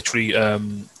she literally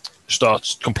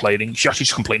starts complaining. She actually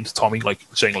complained to Tommy, like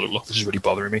saying, "Look, this is really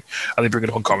bothering me." And they bring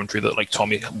it up on commentary that like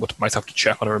Tommy might have to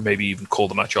check on her and maybe even call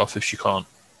the match off if she can't,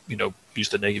 use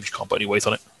the knee, if she can't put any weight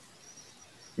on it.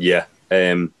 Yeah.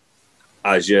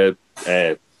 As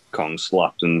Kong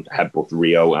slapped and headbutt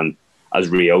Ryo, and as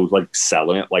Ryo's like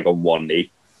selling it like on one knee,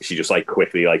 she just like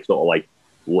quickly like sort of like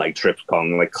leg trips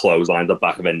Kong, like clotheslines the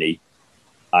back of her knee,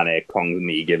 and Kong's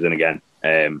knee gives in again.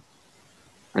 And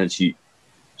she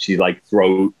she like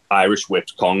throw Irish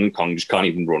whips Kong, and Kong just can't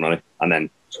even run on it. And then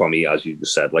Tommy, as you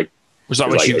just said, like was that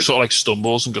when she sort of like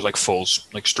stumbles and just like falls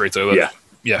like straight over?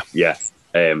 Yeah.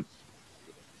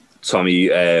 Tommy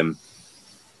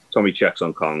checks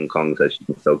on Kong. Kong says she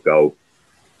can still go.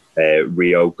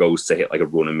 Rio goes to hit like a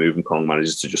running move, and Kong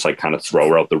manages to just like kind of throw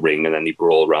her out the ring, and then they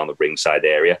brawl around the ringside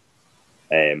area.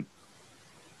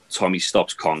 Tommy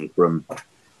stops Kong from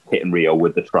hitting Rio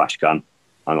with the trash can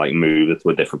and like move it to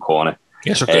a different corner.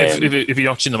 Yeah, so if you're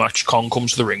not seeing the match, Kong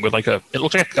comes to the ring with like it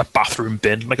looks like a bathroom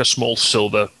bin, like a small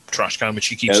silver trash can, which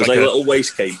she keeps like a little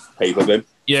waste paper bin.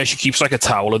 Yeah, she keeps like a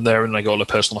towel in there and like all her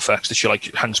personal effects that she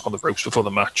like hangs upon the ropes before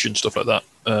the match and stuff like that.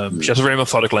 She has a very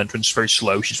methodical entrance, very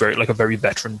slow. She's very like a very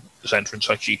veteran entrance.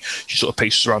 Like she sort of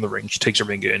paces around the ring. She takes her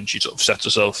ring in. She sort of sets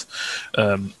herself.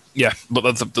 Yeah, but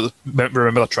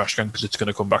remember that trash can because it's going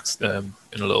to come back in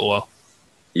a little while.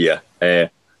 Yeah.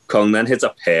 Kong then hits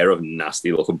a pair of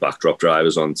nasty looking backdrop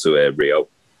drivers onto Rio.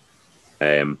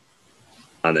 And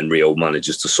then Rio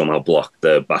manages to somehow block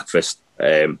the back fist.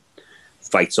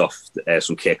 Fights off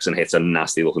some kicks and hits a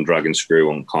nasty looking dragon screw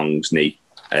on Kong's knee.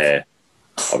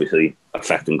 Obviously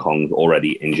affecting Kong's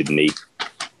already injured knee.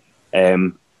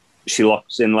 She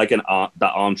locks in like that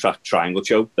arm track triangle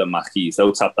choke that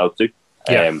Makito tapped out to.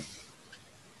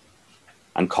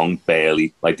 And Kong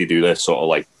barely, like they do this sort of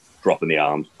like dropping the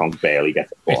arms. Kong barely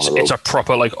gets it. It's a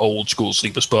proper like old school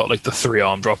sleeper spot, like the 3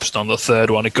 arm drops down the third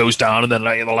one. It goes down and then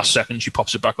like in the last second she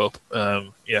pops it back up.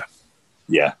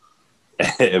 Yeah.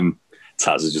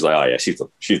 Taz is just like, oh yeah, she's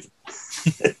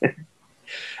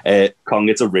Kong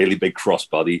gets a really big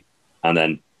crossbody and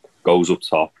then goes up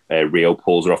top. Rio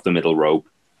pulls her off the middle rope,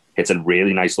 hits a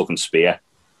really nice looking spear,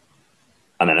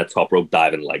 and then a top rope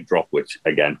diving leg drop, which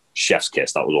again, chef's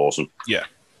kiss. That was awesome. Yeah.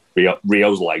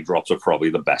 Rio's leg drops are probably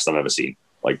the best I've ever seen.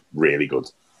 Like really good.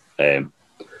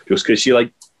 Just because she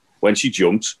like when she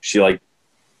jumps, she like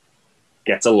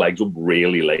gets her legs up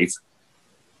really late.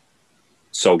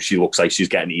 So she looks like she's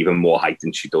getting even more height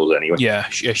than she does anyway. Yeah,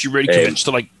 she really commits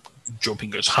to like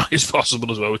jumping as high as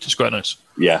possible as well, which is quite nice.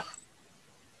 Yeah.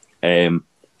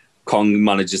 Kong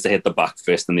manages to hit the back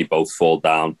fist and they both fall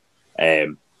down.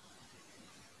 Kong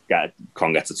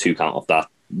gets a 2 count off that,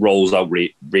 rolls out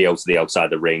Rio to the outside of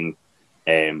the ring,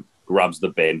 grabs the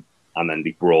bin, and then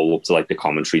they brawl up to like the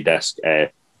commentary desk.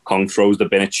 Kong throws the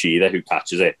bin at Shida, who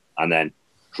catches it, and then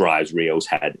drives Rio's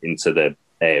head into the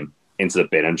bin,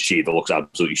 and Shida looks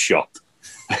absolutely shocked.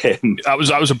 That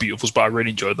was a beautiful spot. I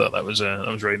really enjoyed that. That was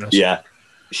really nice. Yeah,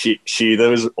 Shida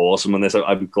was awesome on this.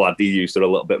 I'm glad they used her a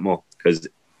little bit more because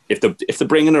if they're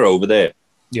bringing her over there,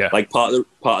 yeah, like part of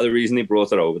the reason they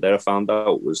brought her over there, I found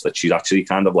out was that she's actually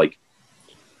kind of like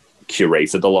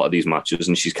curated a lot of these matches,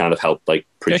 and she's kind of helped like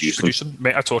produce them.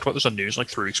 Mate, I talked about this on news like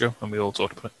 3 weeks ago, and we all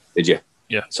talked about it. Did you?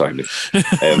 Yeah. Sorry, Luke.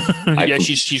 Yeah,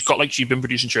 she's been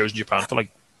producing shows in Japan for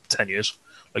like 10 years.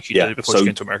 Like she did it before she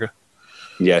came to America.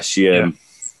 Yeah, she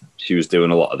was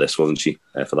doing a lot of this, wasn't she,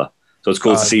 for that? So it's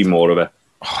cool to see more of it.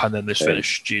 And then this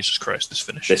finish, Jesus Christ, this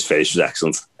finish was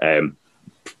excellent.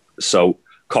 So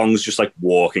Kong's just like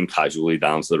walking casually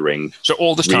down to the ring. So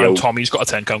all this time, Tommy's got a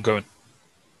 10 count going.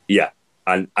 Yeah,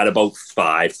 and at about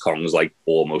 5, Kong's like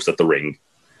almost at the ring,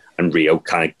 and Rio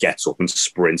kind of gets up and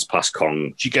sprints past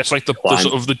Kong. She gets like the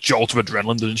sort of the jolt of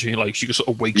adrenaline, doesn't she? Like she just sort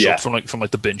of wakes up from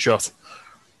the bin shot.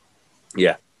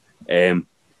 Yeah,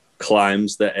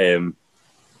 climbs like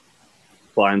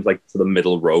to the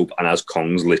middle rope, and as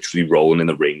Kong's literally rolling in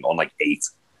the ring on like 8,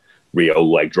 Rio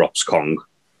leg drops Kong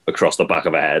across the back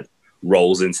of her head,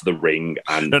 rolls into the ring,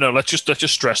 and no. Let's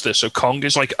just stress this. So Kong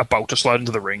is like about to slide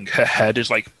into the ring. Her head is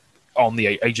like on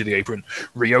the edge of the apron.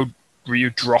 Rio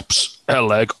drops her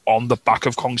leg on the back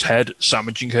of Kong's head,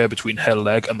 sandwiching her between her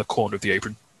leg and the corner of the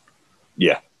apron.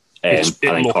 Yeah,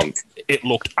 it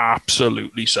looked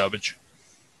absolutely savage.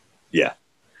 Yeah,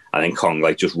 and then Kong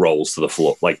like just rolls to the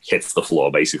floor, like hits the floor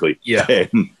basically. Yeah,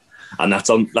 and that's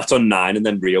on 9, and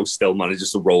then Rio still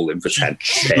manages to roll in for 10.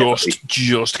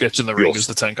 Just gets in the ring as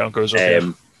the 10 count goes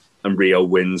up. And Rio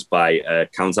wins by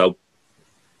count out.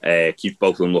 Keeps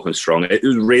both of them looking strong. It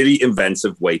was a really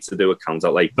inventive way to do a count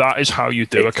out. Like that is how you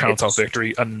do a count out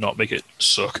victory and not make it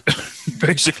suck.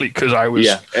 Basically, because I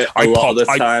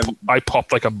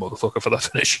popped like a motherfucker for that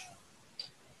finish.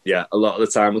 Yeah, a lot of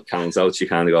the time with count outs, you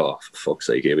kind of go, "Oh, for fuck's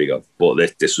sake, here we go."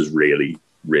 But this was really,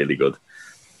 really good.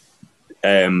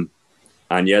 And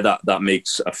yeah, that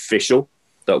makes official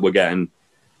that we're getting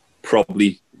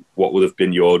probably what would have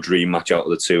been your dream match out of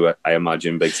the 2. I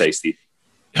imagine Big Tasty.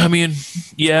 I mean,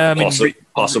 yeah,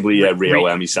 possibly Rio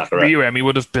Emi Sakura. Rio Emi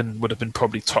would have been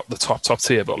probably the top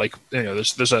tier, but like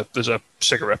there's a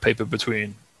cigarette paper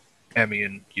between Emi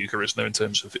and Yuka, isn't there, in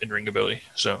terms of in-ring ability?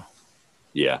 So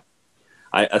Yeah,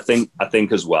 I think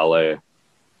as well.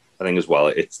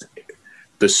 It's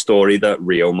the story that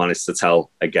Rio managed to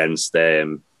tell against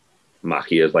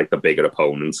Maki as like the bigger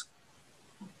opponent,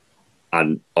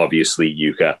 and obviously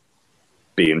Yuka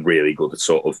being really good at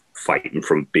sort of fighting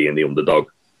from being the underdog,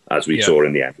 as we saw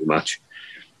in the end match.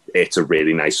 It's a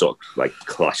really nice sort of like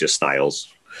clash of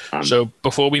styles. So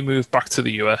before we move back to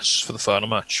the US for the final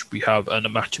match, we have a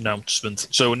match announcement.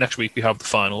 So next week we have the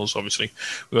finals, obviously.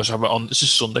 We also have it on, this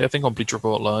is Sunday, I think, on Bleacher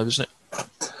Report Live, isn't it?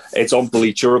 It's on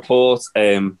Bleacher Report.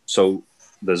 So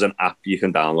there's an app you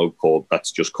can download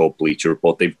that's just called Bleacher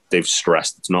Report. They've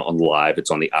stressed it's not on live,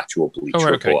 it's on the actual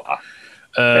Bleacher Report app.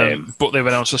 But they've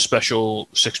announced a special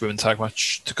 6-women tag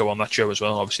match to go on that show as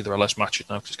well. Obviously, there are less matches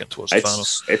now because it's getting towards the final.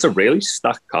 It's a really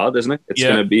stacked card, isn't it? It's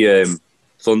going to be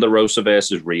Thunder Rosa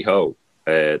versus Riho,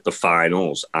 the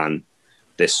finals, and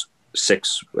this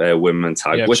 6-women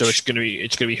tag. Yeah, so it's going to be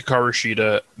Hikaru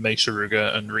Shida, Mei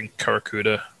Suruga, and Rin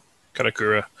Karakura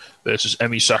versus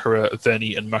Emi Sakura,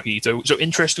 Veni, and Maki Ito. So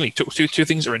interestingly, two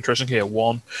things are interesting here.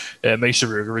 One, Mei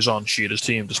Suruga is on Shida's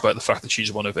team, despite the fact that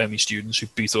she's one of Emi's students who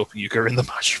beat up Yuka in the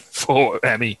match for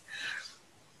Emi.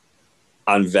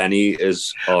 And Veni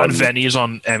is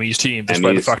on Emi's team,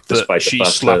 despite the fact that she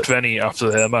slapped Veni after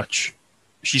their match.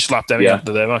 She slapped Emi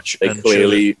after their match.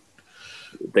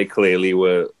 They clearly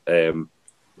were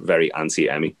very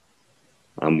anti-Emi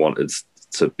and wanted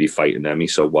to be fighting Emi.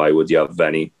 So why would you have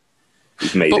Veni?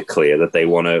 He's made it clear that they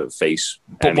want to face.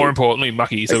 But Emi more importantly,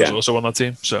 Maki Ito is also on that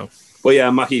team. So, well,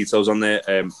 yeah, Maki Ito's on there.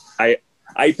 I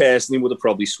personally would have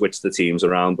probably switched the teams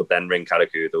around, but then Rin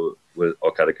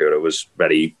Karakura was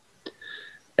very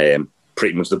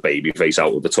pretty much the baby face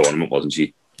out of the tournament, wasn't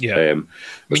she? Yeah, I mean,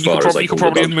 you could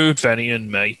probably have moved Veni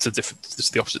and May to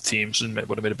the opposite teams, and it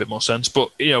would have made a bit more sense. But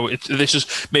you know, this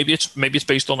is maybe it's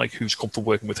based on like who's comfortable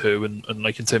working with who, and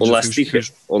like in terms of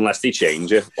unless they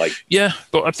change it, like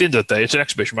But at the end of the day, it's an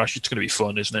exhibition match. It's going to be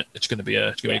fun, isn't it? It's going to be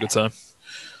a good time.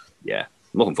 Yeah,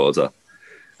 I'm looking forward to that.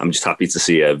 I'm just happy to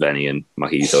see Veni and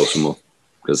Maki Ito some more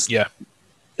because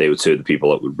they were two of the people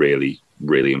that were really,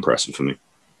 really impressive for me.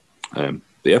 But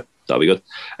yeah. That'll be good.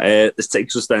 This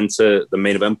takes us then to the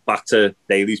main event, back to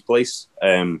Daily's place.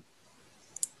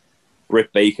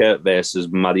 Britt Baker versus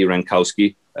Maddie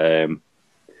Renkowski. Maddie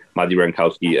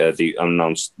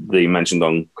Renkowski, they mentioned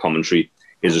on commentary,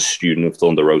 is a student of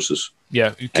Thunder Rosa's.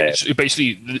 Yeah,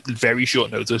 basically very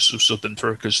short notice of subbing for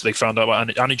her because they found out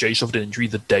about Annie J suffered an injury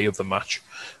the day of the match,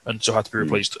 and so had to be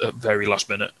replaced at very last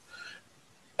minute.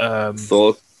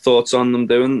 Thoughts on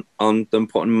them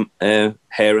putting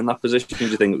her in that position? Do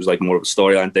you think it was like more of a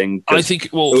storyline thing? I think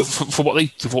for what they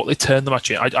turned the match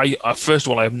in, I first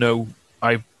of all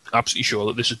I'm absolutely sure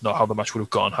that this is not how the match would have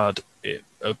gone had it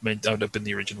would have been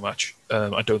the original match.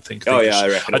 I don't think. I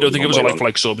don't think it was a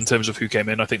like sub in terms of who came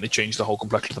in. I think they changed the whole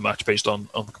complexity of the match based on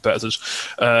the competitors.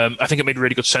 I think it made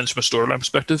really good sense from a storyline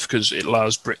perspective because it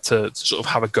allows Britt to sort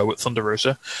of have a go at Thunder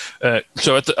Rosa.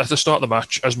 So at the start of the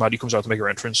match, as Maddie comes out to make her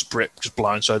entrance, Britt just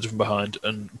blindsides her from behind,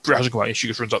 and Britt hasn't come out. She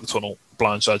just runs out the tunnel,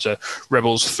 blindsides her.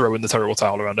 Rebels throw in the terrible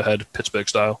towel around her head, Pittsburgh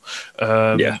style.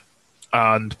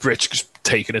 And Britt's just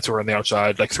taking it to her on the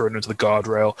outside, like throwing her into the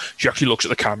guardrail. She actually looks at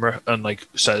the camera and like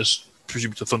says,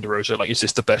 presumably to Thunder Rosa, like, "Is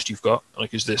this the best you've got?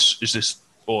 Like, is this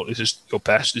your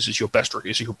best? Is this your best rookie?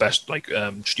 Is this your best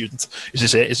student? Is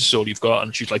this it? Is this all you've got?"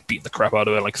 And she's like beating the crap out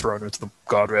of her, like throwing her into the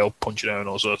guardrail, punching her, and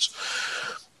all sorts.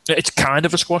 It's kind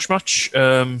of a squash match,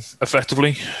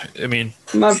 effectively. I mean,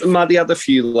 Maddie had a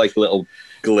few like little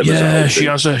glimmers. Yeah, she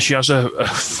has a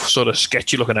sort of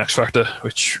sketchy looking X Factor,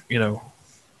 which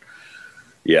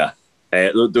Yeah,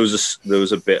 there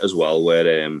was a bit as well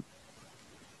where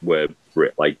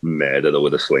Britt like murdered her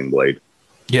with a sling blade.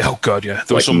 Yeah, oh god, yeah.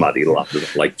 There was some Maddie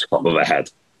landed like top of her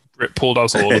head. Britt pulled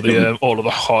out all of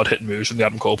the hard hitting moves from the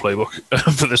Adam Cole playbook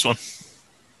for this one.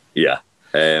 Yeah,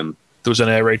 there was an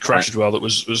air raid crash as well that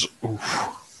was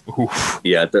oof.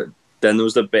 Yeah, then there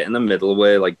was the bit in the middle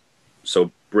where so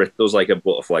Britt does like a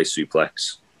butterfly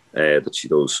suplex that she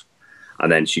does,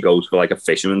 and then she goes for like a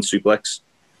fisherman suplex,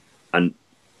 and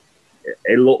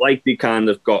it looked like they kind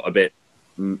of got a bit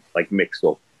like mixed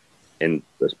up in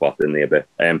the spot in there a bit.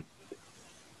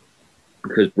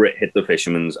 Because Britt hit the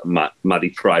fisherman's, Maddie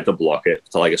tried to block it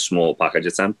to like a small package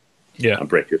attempt. Yeah. And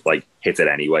Britt just like hit it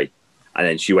anyway. And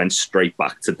then she went straight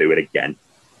back to do it again.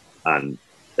 And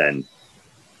then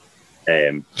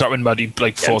is that when Maddie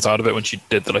fought out of it when she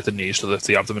did the knees to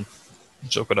the abdomen?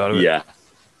 So got out of it.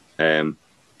 Yeah.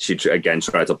 She again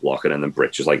tried to block it and then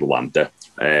Britt just like lamped her.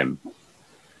 And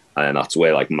that's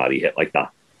where like Maddie hit like that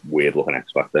weird looking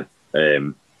X Factor.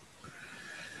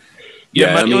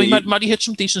 Maddie hit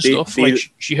some decent stuff.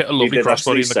 She hit a lovely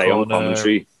crossbody in the corner.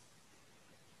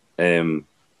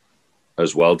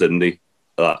 as well, didn't he?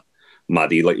 That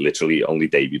Maddie like literally only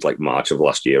debuted like March of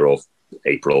last year or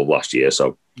April of last year,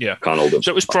 so yeah, can't hold it.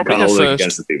 So it was probably her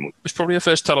first. It was probably her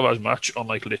first televised match on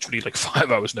like literally like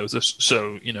 5 hours notice.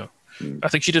 So I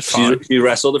think she did fine. She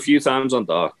wrestled a few times on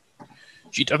Dark.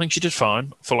 I think she did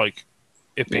fine for like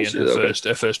it being her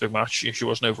first big match. She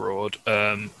wasn't overawed.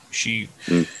 You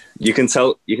can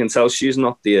tell she's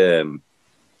not the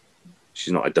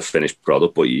she's not like the finished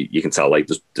product, but you can tell like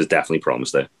there's definitely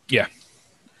promise there. Yeah.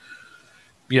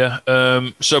 Yeah.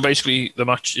 So basically, the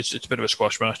match it's a bit of a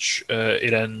squash match.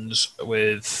 It ends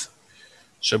with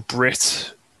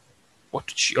Britt. What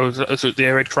did she? Oh, the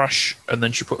air raid crash, and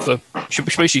then she put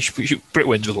Britt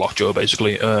wins with lockjaw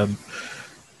basically.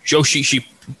 She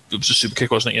it was a super kick,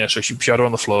 wasn't it? Yeah. So she had her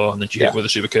on the floor, and then she hit with a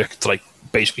super kick to like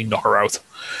basically knock her out,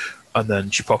 and then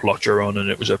she popped lockjaw on, and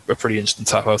it was a pretty instant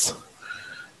tap out.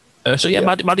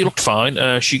 Maddie looked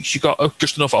fine. She got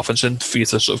just enough offense in for you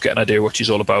to sort of get an idea what she's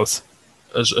all about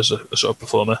as a sort of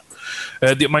performer.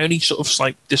 My only sort of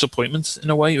slight disappointment in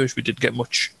a way is we didn't get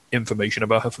much information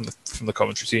about her from the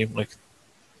commentary team. Like,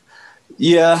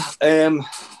 yeah, and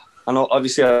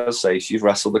obviously I say she's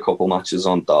wrestled a couple matches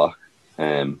on Dark,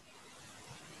 and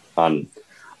I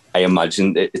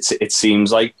imagine it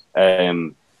seems like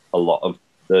a lot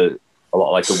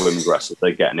like the women's wrestlers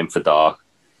they're getting in for Dark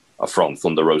are from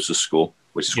Thunder Rosa's school,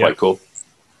 which is quite cool.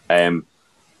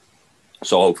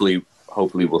 So hopefully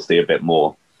we'll see a bit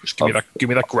more. Just give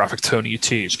me that graphic tone of your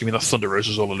tees. Give me that Thunder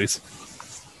Rosa's All Elite.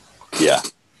 Yeah.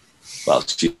 Well,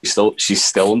 she's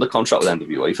still under contract with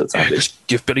NWA for the time. Just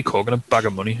give Billy Corgan a bag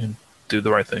of money and do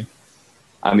the right thing.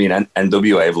 I mean,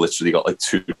 NWA have literally got like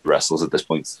 2 wrestlers at this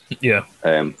point. Yeah.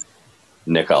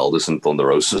 Nick Aldis and Thunder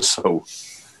Rosa. So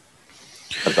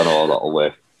I don't know how that'll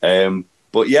work.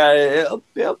 But yeah,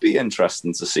 it'll be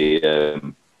interesting to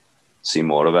see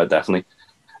more of her, definitely.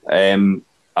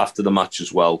 After the match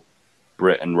as well,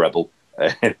 Britt and Rebel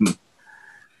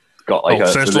got like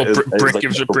first of all,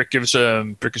 Britt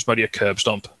gives Maddie a curb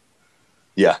stomp.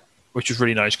 Yeah, which was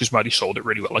really nice because Maddie sold it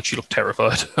really well. Like she looked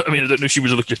terrified. I mean, I don't know if she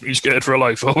was looking scared for her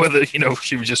life or whether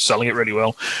she was just selling it really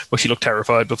well, but she looked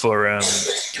terrified before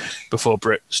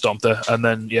Britt stomped her. And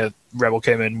then Rebel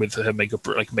came in with her makeup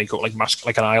like mask,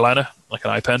 like an eyeliner, like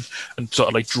an eye pen, and sort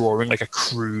of like drawing like a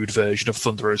crude version of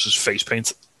Thunder Rosa's face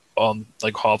paint on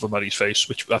like half of Maddie's face,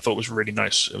 which I thought was really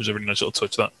nice. It was a really nice little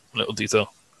touch, that little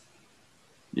detail.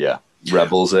 Yeah,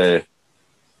 Rebels.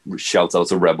 Shout out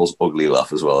to Rebels' ugly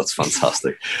laugh as well. It's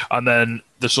fantastic. And then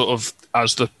the sort of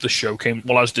as the show came,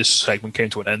 as this segment came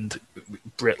to an end,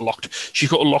 Britt she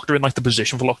got locked her in like the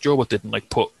position for lockjaw, but didn't like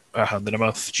put her hand in her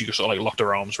mouth. She just sort of like locked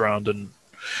her arms around, and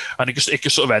it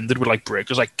just sort of ended with like Britt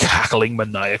just like cackling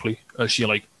maniacally as she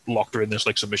like locked her in this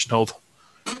like submission hold.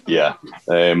 Yeah,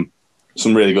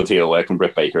 some really good heel work from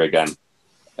Britt Baker again.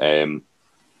 And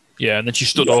then she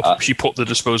stood up. She put the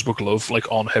disposable glove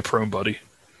like on her prone body.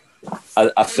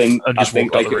 I think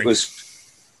like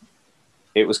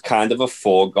it was kind of a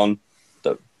foregone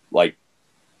that like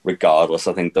regardless,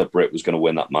 I think that Britt was going to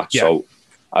win that match. Yeah. So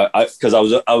because I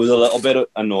was a little bit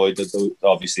annoyed that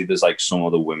obviously there's like some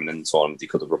other women in the tournament he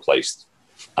could have replaced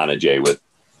Anna Jay with,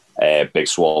 Big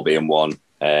Swole being one,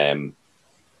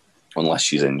 unless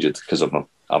she's injured because I've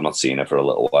not seen her for a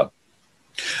little while.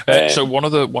 So one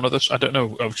of the I don't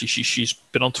know. Obviously, she's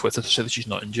been on Twitter to say that she's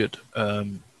not injured,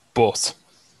 but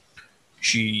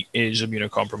she is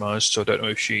immunocompromised. So I don't know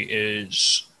if she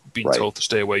is being told to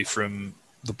stay away from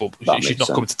the bubble. She's not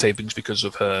coming to tapings because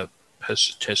of her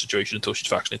situation until she's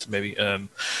vaccinated. Maybe.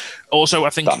 Also,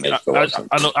 I think I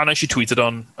know she tweeted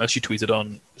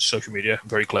on social media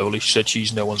very cleverly. She said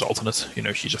she's no one's alternate.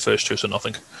 She's a first choice or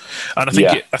nothing. And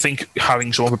I think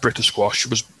having someone with British squash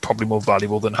was probably more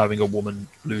valuable than having a woman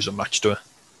lose a match to her,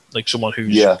 like someone who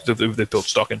they've built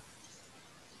stock in.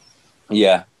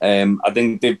 Yeah, I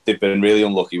think they've been really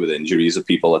unlucky with injuries of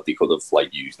people that they could have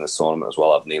like used in this tournament as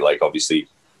well, haven't they? Like obviously,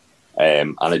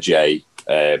 Anna Jay.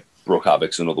 Brooke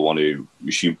Havoc's another one who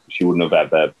she wouldn't have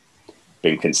ever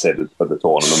been considered for the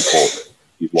tournament, but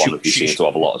she's one that seems to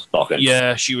have a lot of stock in.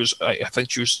 Yeah, she was. I think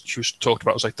she was talked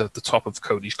about as like the top of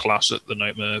Cody's class at the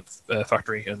Nightmare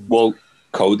Factory. And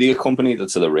Cody accompanied her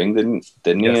to the ring, didn't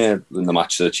he? In the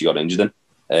match that she got injured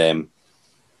in,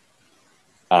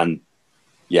 and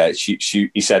yeah,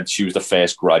 he said she was the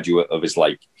first graduate of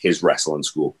his wrestling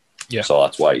school. Yeah, so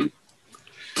that's why.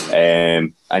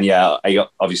 And yeah,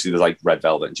 obviously there's like Red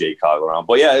Velvet and Jay Cargill around,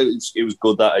 but yeah, it was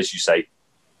good that, as you say,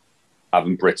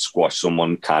 having Britt squash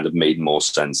someone kind of made more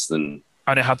sense than.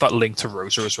 And it had that link to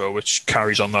Rosa as well, which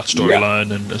carries on that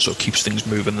storyline and sort of keeps things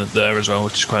moving there as well,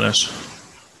 which is quite nice.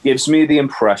 Gives me the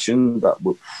impression that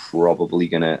we're probably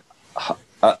gonna.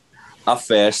 at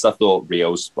first I thought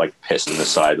Rio's like pissing the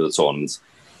side of the tournament,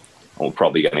 and we're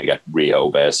probably going to get Rio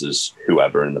versus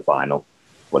whoever in the final.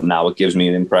 But now it gives me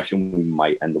an impression we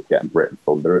might end up getting Britt and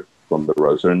Thunder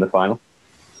Rosa in the final.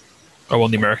 Oh,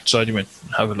 on the American side, you mean?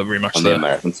 Have a rematch on there. The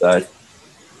American side.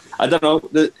 I don't know.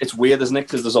 It's weird, isn't it?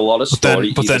 Because there's a lot of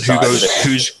story. But then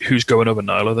who's going over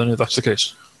Nyla then, if that's the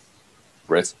case?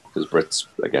 Britt, because Britt's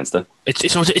against her.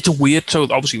 It's a weird. So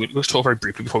obviously, let's talk very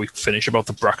briefly before we finish about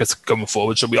the brackets going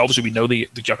forward. So we know the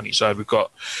Japanese side. We've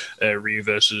got Ryu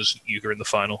versus Yuka in the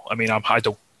final. I mean, I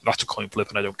don't. That's a coin flip,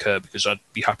 and I don't care because I'd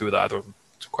be happy with either of them,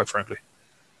 quite frankly.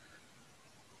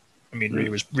 I mean,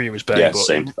 Ryu was Bay, yeah, but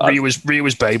same. Ryu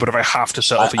was Bay. But if I have to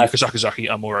settle for Yuka Sakazaki,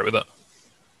 I'm all right with that.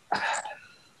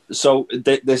 So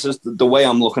this is the way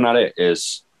I'm looking at it.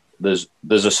 Is there's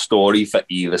a story for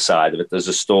either side of it. There's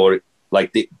a story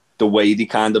like the way they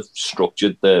kind of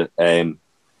structured the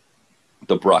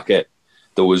bracket.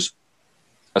 There was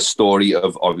a story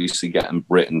of obviously getting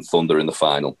Britt and Thunder in the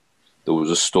final. There was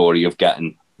a story of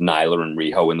getting Nyla and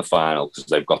Riho in the final because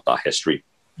they've got that history.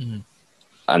 Mm-hmm.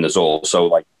 And there was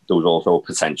also a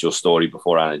potential story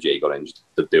before Anna Jay got injured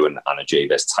of doing Anna Jay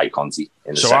versus Ty Conti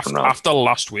in the second round. After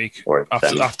last week,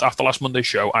 after last Monday's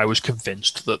show, I was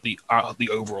convinced that the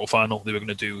overall final they were going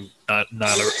to do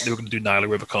Nyla. They were going to do Nyla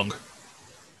River Kong.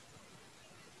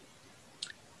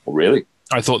 Oh, really?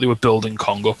 I thought they were building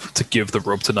Kong up to give the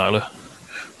rub to Nyla,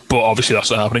 but obviously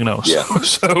that's not happening now. Yeah.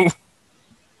 So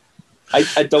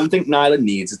I don't think Nyla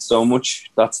needs it so much.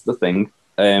 That's the thing.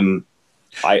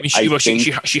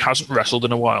 She hasn't wrestled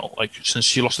in a while. Like since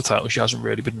she lost the title, she hasn't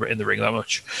really been in the ring that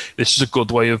much. This is a good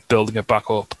way of building it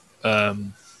back up.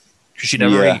 She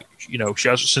never, really, she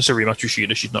has since the rematch with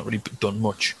Shida, she's not really done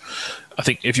much. I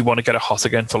think if you want to get it hot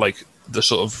again for like the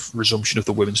sort of resumption of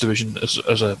the women's division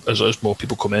as more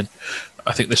people come in,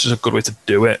 I think this is a good way to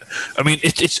do it. I mean,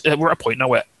 it's we're at a point now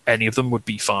where any of them would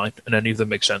be fine and any of them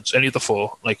make sense. Any of the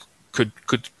four could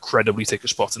credibly take a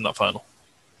spot in that final.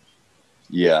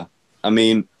 Yeah. I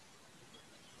mean,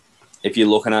 if you're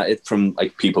looking at it from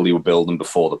like people who were building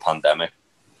before the pandemic,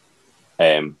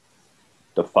 the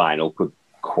final could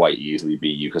quite easily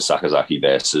be Yuka Sakazaki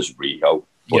versus Riho.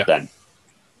 But then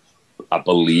I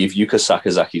believe Yuka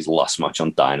Sakazaki's last match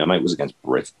on Dynamite was against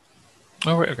Britt.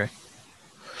 Oh, right, okay.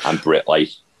 And Britt,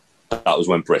 that was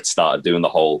when Britt started doing the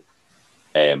whole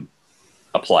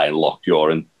applying lockjaw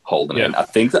and holding it in.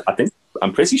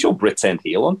 I'm pretty sure Britt turned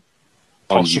heel on.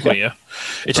 Possibly, yeah.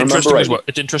 It's interesting as well.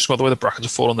 It's interesting the way the brackets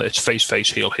have fallen. That it's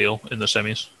face, heel in the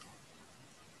semis.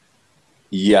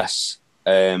 Yes.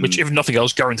 Which, if nothing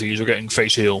else, guarantees you're getting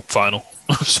face heel final.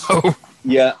 So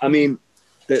yeah, I mean,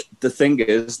 the thing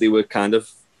is, they were kind of,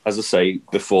 as I say,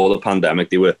 before the pandemic,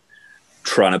 they were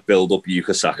trying to build up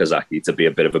Yuka Sakazaki to be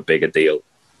a bit of a bigger deal,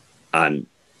 and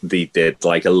they did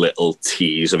like a little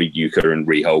tease of a Yuka and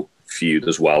Riho feud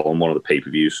as well on one of the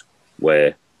pay-per-views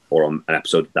or on an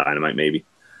episode of Dynamite maybe,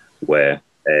 where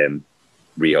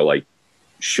Riho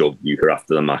shoved Yuka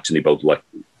after the match and they both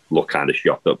look kind of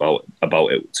shocked about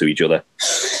it to each other.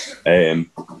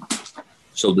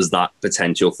 So there's that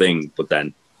potential thing, but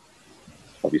then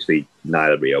obviously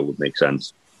Nyla Riho would make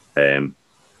sense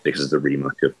because it's a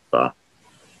rematch of that.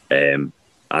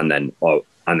 And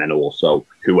then also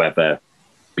whoever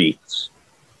faces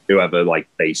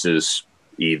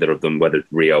either of them, whether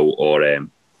it's Riho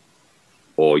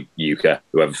or Yuka,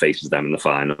 whoever faces them in the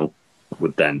final,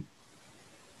 would then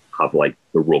have the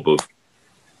rub of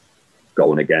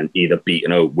going again, either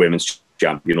beating a women's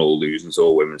champion or losing to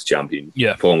a women's champion,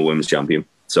 former women's champion.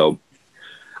 So,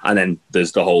 and then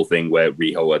there's the whole thing where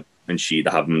Riho and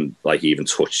Shida haven't even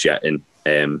touched yet in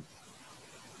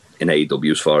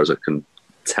AEW, as far as I can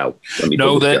tell.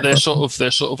 No, they're sort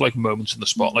of like moments in the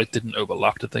spotlight didn't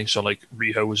overlap, did they? So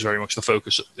Riho was very much the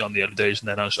focus on the other days, and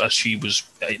then as she was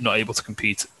not able to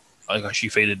compete, she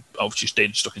faded. Obviously,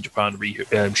 stayed stuck in Japan.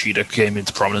 Shida came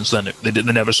into prominence. Then they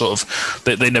never sort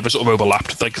of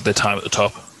overlapped their time at the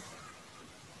top.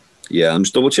 Yeah, I'm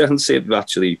just double checking to see if they've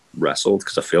actually wrestled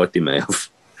because I feel like they may have.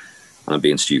 And I'm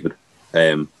being stupid.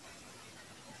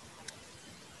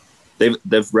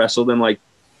 They've wrestled in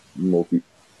multi.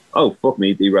 Oh, fuck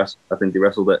me. I think they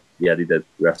wrestled it. Yeah, they did.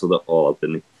 Wrestled it all out,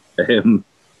 didn't they?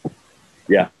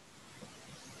 Yeah.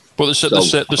 Well, there's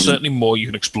certainly more you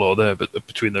can explore there, but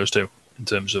between those two, in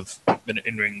terms of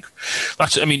in ring.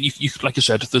 You like you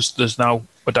said, there's now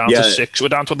we're down to 6. We're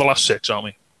down to the last 6, aren't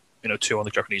we? 2 on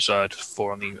the Japanese side,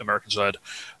 4 on the American side,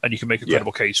 and you can make a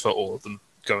credible case for all of them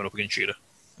going up against Shida,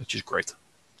 which is great.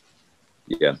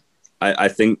 Yeah. I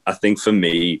think for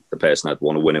me, the person I'd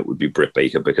want to win it would be Britt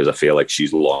Baker because I feel like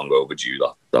she's long overdue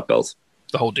that belt.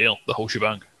 The whole deal, the whole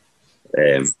shebang.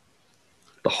 The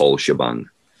whole shebang.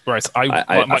 Right.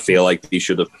 I feel like he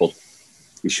should have put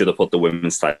the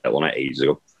women's title on it ages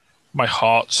ago. My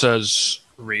heart says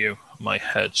Ryu. My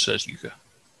head says Yuka.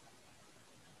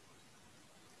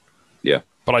 Yeah.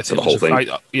 But I think for the whole thing.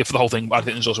 For the whole thing, I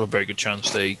think there's also a very good chance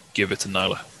they give it to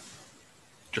Nyla,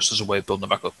 just as a way of building it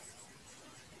back up.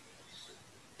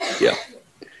 Yeah.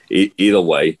 Either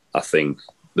way, I think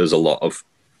there's a lot of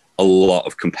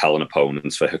compelling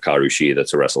opponents for Hikaru Shida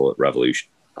to wrestle at Revolution,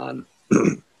 and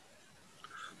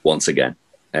once again,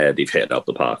 they've hit it out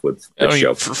the park with this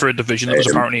show. For a division that was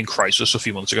apparently in crisis a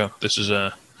few months ago. This is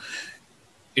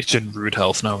it's in rude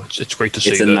health now. It's great to see.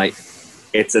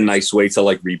 It's a nice way to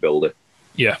like rebuild it.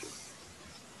 Yeah,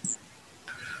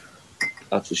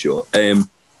 that's for sure.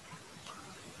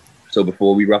 So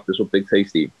before we wrap this up, Big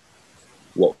Tasty,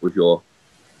 what was your?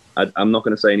 I'm not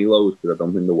going to say any lows because I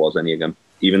don't think there was any again.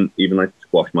 Even like the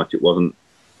squash match, it wasn't.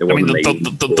 I mean,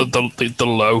 the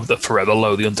low, the forever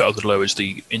low, the undoubted low is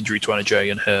the injury to Anna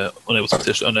Jay and her inability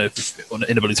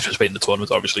to participate in the tournament,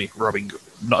 obviously robbing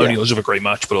not only us of a great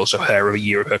match, but also her of a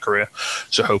year of her career.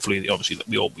 So hopefully, obviously,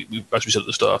 we as we said at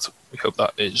the start, we hope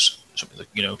that is something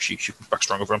that she comes back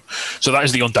stronger from. So that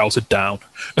is the undoubted down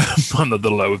and the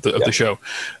low of the show.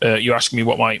 You asking me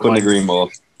what couldn't agree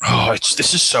more. Oh,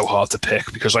 this is so hard to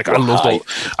pick because I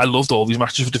loved all these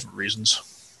matches for different reasons.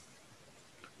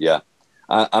 Yeah.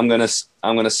 I'm gonna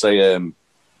say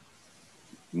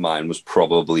mine was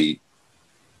probably,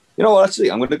 you know what,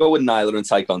 actually I'm gonna go with Nyla and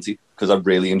Ty Conti because I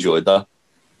really enjoyed that.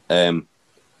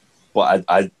 But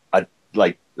I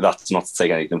like, that's not to take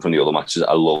anything from the other matches.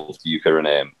 I loved Yuka and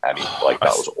Emmy. Like, that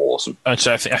was awesome. I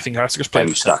think I have to just play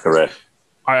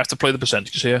I have to play the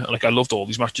percentages here. Like, I loved all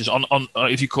these matches. On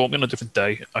if you called me on a different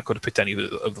day, I could have picked any of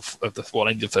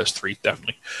the first three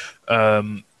definitely.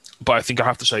 But I think I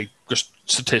have to say, just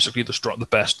statistically, the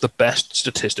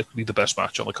best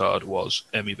match on the card was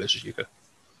Emmy versus Yuka.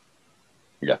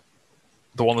 Yeah,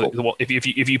 the one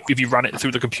if you ran it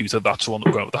through the computer, that's the one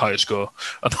that went with the highest score.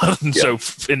 And so,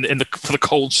 for the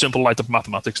cold, simple light of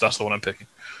mathematics, that's the one I'm picking.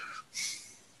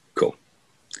 Cool.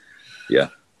 Yeah,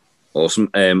 awesome.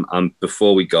 And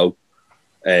before we go,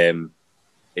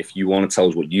 if you want to tell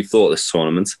us what you thought of this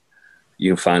tournament, you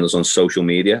can find us on social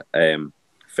media.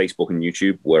 Facebook and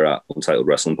YouTube, we're at Untitled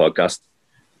Wrestling Podcast.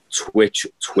 Twitch,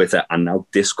 Twitter, and now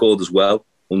Discord as well,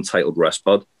 Untitled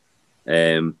Rest-Pod.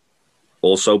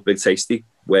 Also, Big Tasty,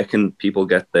 where can people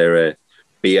get their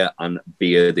beer and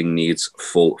bearding needs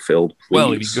fulfilled, please?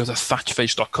 Well, if you go to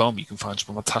thatchface.com, you can find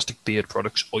some fantastic beard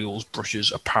products, oils,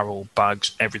 brushes, apparel,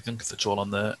 bags, everything. That's all on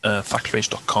there.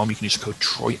 Thatchface.com, you can use the code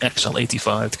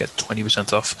TroyXL85 to get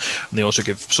 20% off. And they also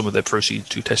give some of their proceeds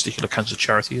to testicular cancer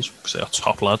charities, because they are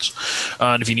top lads.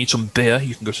 And if you need some beer,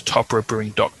 you can go to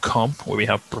topropebrewing.com, where we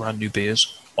have brand new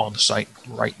beers on the site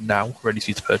right now, ready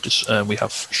for you to purchase. We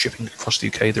have shipping across the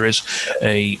UK. There is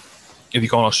if you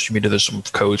go on our social media, there's some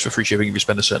codes for free shipping if you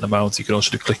spend a certain amount. You can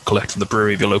also do click collect from the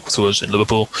brewery if you're local to us in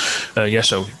Liverpool.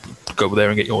 So go over there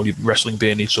and get all your wrestling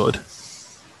beer needs sorted.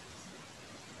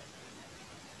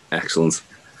 Excellent.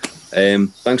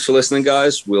 Thanks for listening,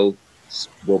 guys. We'll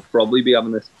probably be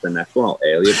having the next one out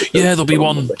earlier. Yeah, there'll be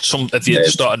one at the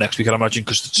start of next week, I'd imagine,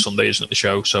 because Sunday isn't the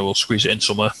show, so we'll squeeze it in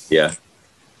somewhere. Yeah.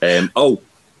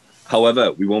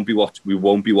 However, we won't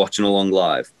be watching along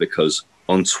live because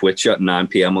on Twitch at 9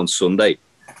 p.m. on Sunday,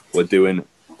 we're doing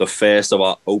the first of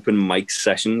our open mic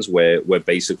sessions where we're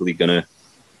basically going to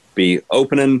be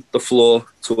opening the floor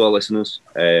to our listeners.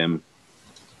 So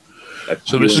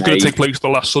this is going to take place the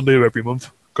last Sunday of every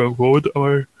month going forward.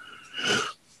 Am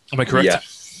I correct?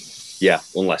 Yeah,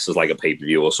 unless there's like a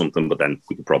pay-per-view or something, but then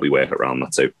we could probably work around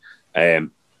that too.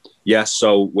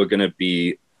 So we're going to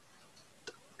be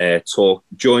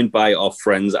joined by our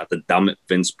friends at the Damn It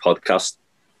Vince podcast.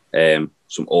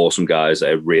 Some awesome guys,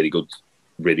 really good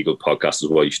podcast as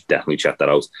well. You should definitely check that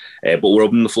out. But we're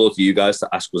opening the floor to you guys to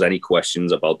ask us any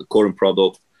questions about the current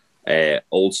product,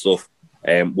 old stuff.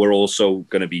 We're also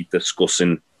going to be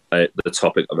discussing the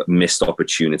topic of missed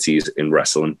opportunities in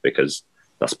wrestling, because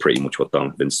that's pretty much what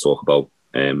Damn It Vince talk about,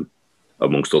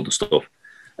 amongst other stuff.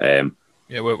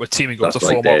 We're teaming up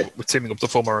to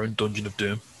form our own Dungeon of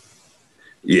Doom.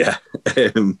 Yeah,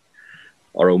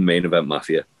 our own main event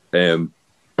mafia.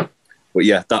 But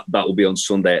yeah, that will be on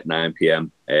Sunday at 9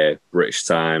 p.m. British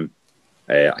time.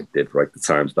 I did write the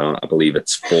times down. I believe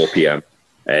it's 4 p.m.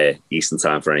 Eastern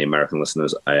time for any American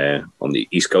listeners on the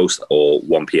East Coast, or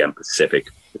 1 p.m. Pacific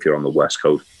if you're on the West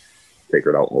Coast.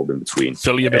 Figure it out all in between.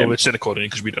 Fill you a bit of it accordingly,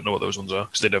 because we don't know what those ones are,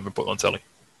 because they never put on telly.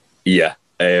 Yeah.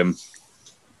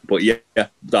 But yeah,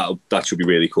 that should be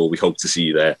really cool. We hope to see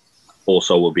you there.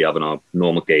 Also, we'll be having our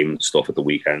normal game stuff at the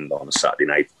weekend on a Saturday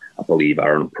night. I believe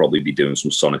Aaron will probably be doing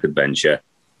some Sonic Adventure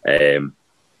I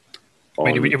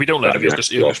mean, if we don't let him,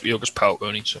 he'll just pout,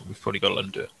 won't he? So we've probably got to let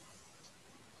him do it.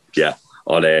 Yeah,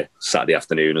 on a Saturday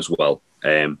afternoon as well.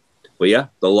 But yeah,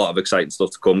 a lot of exciting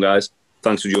stuff to come, guys.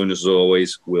 Thanks for joining us as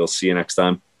always. We'll see you next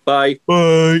time. Bye.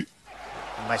 Bye.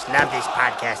 You must love this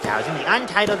podcast housing, the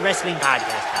Untitled Wrestling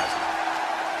Podcast House.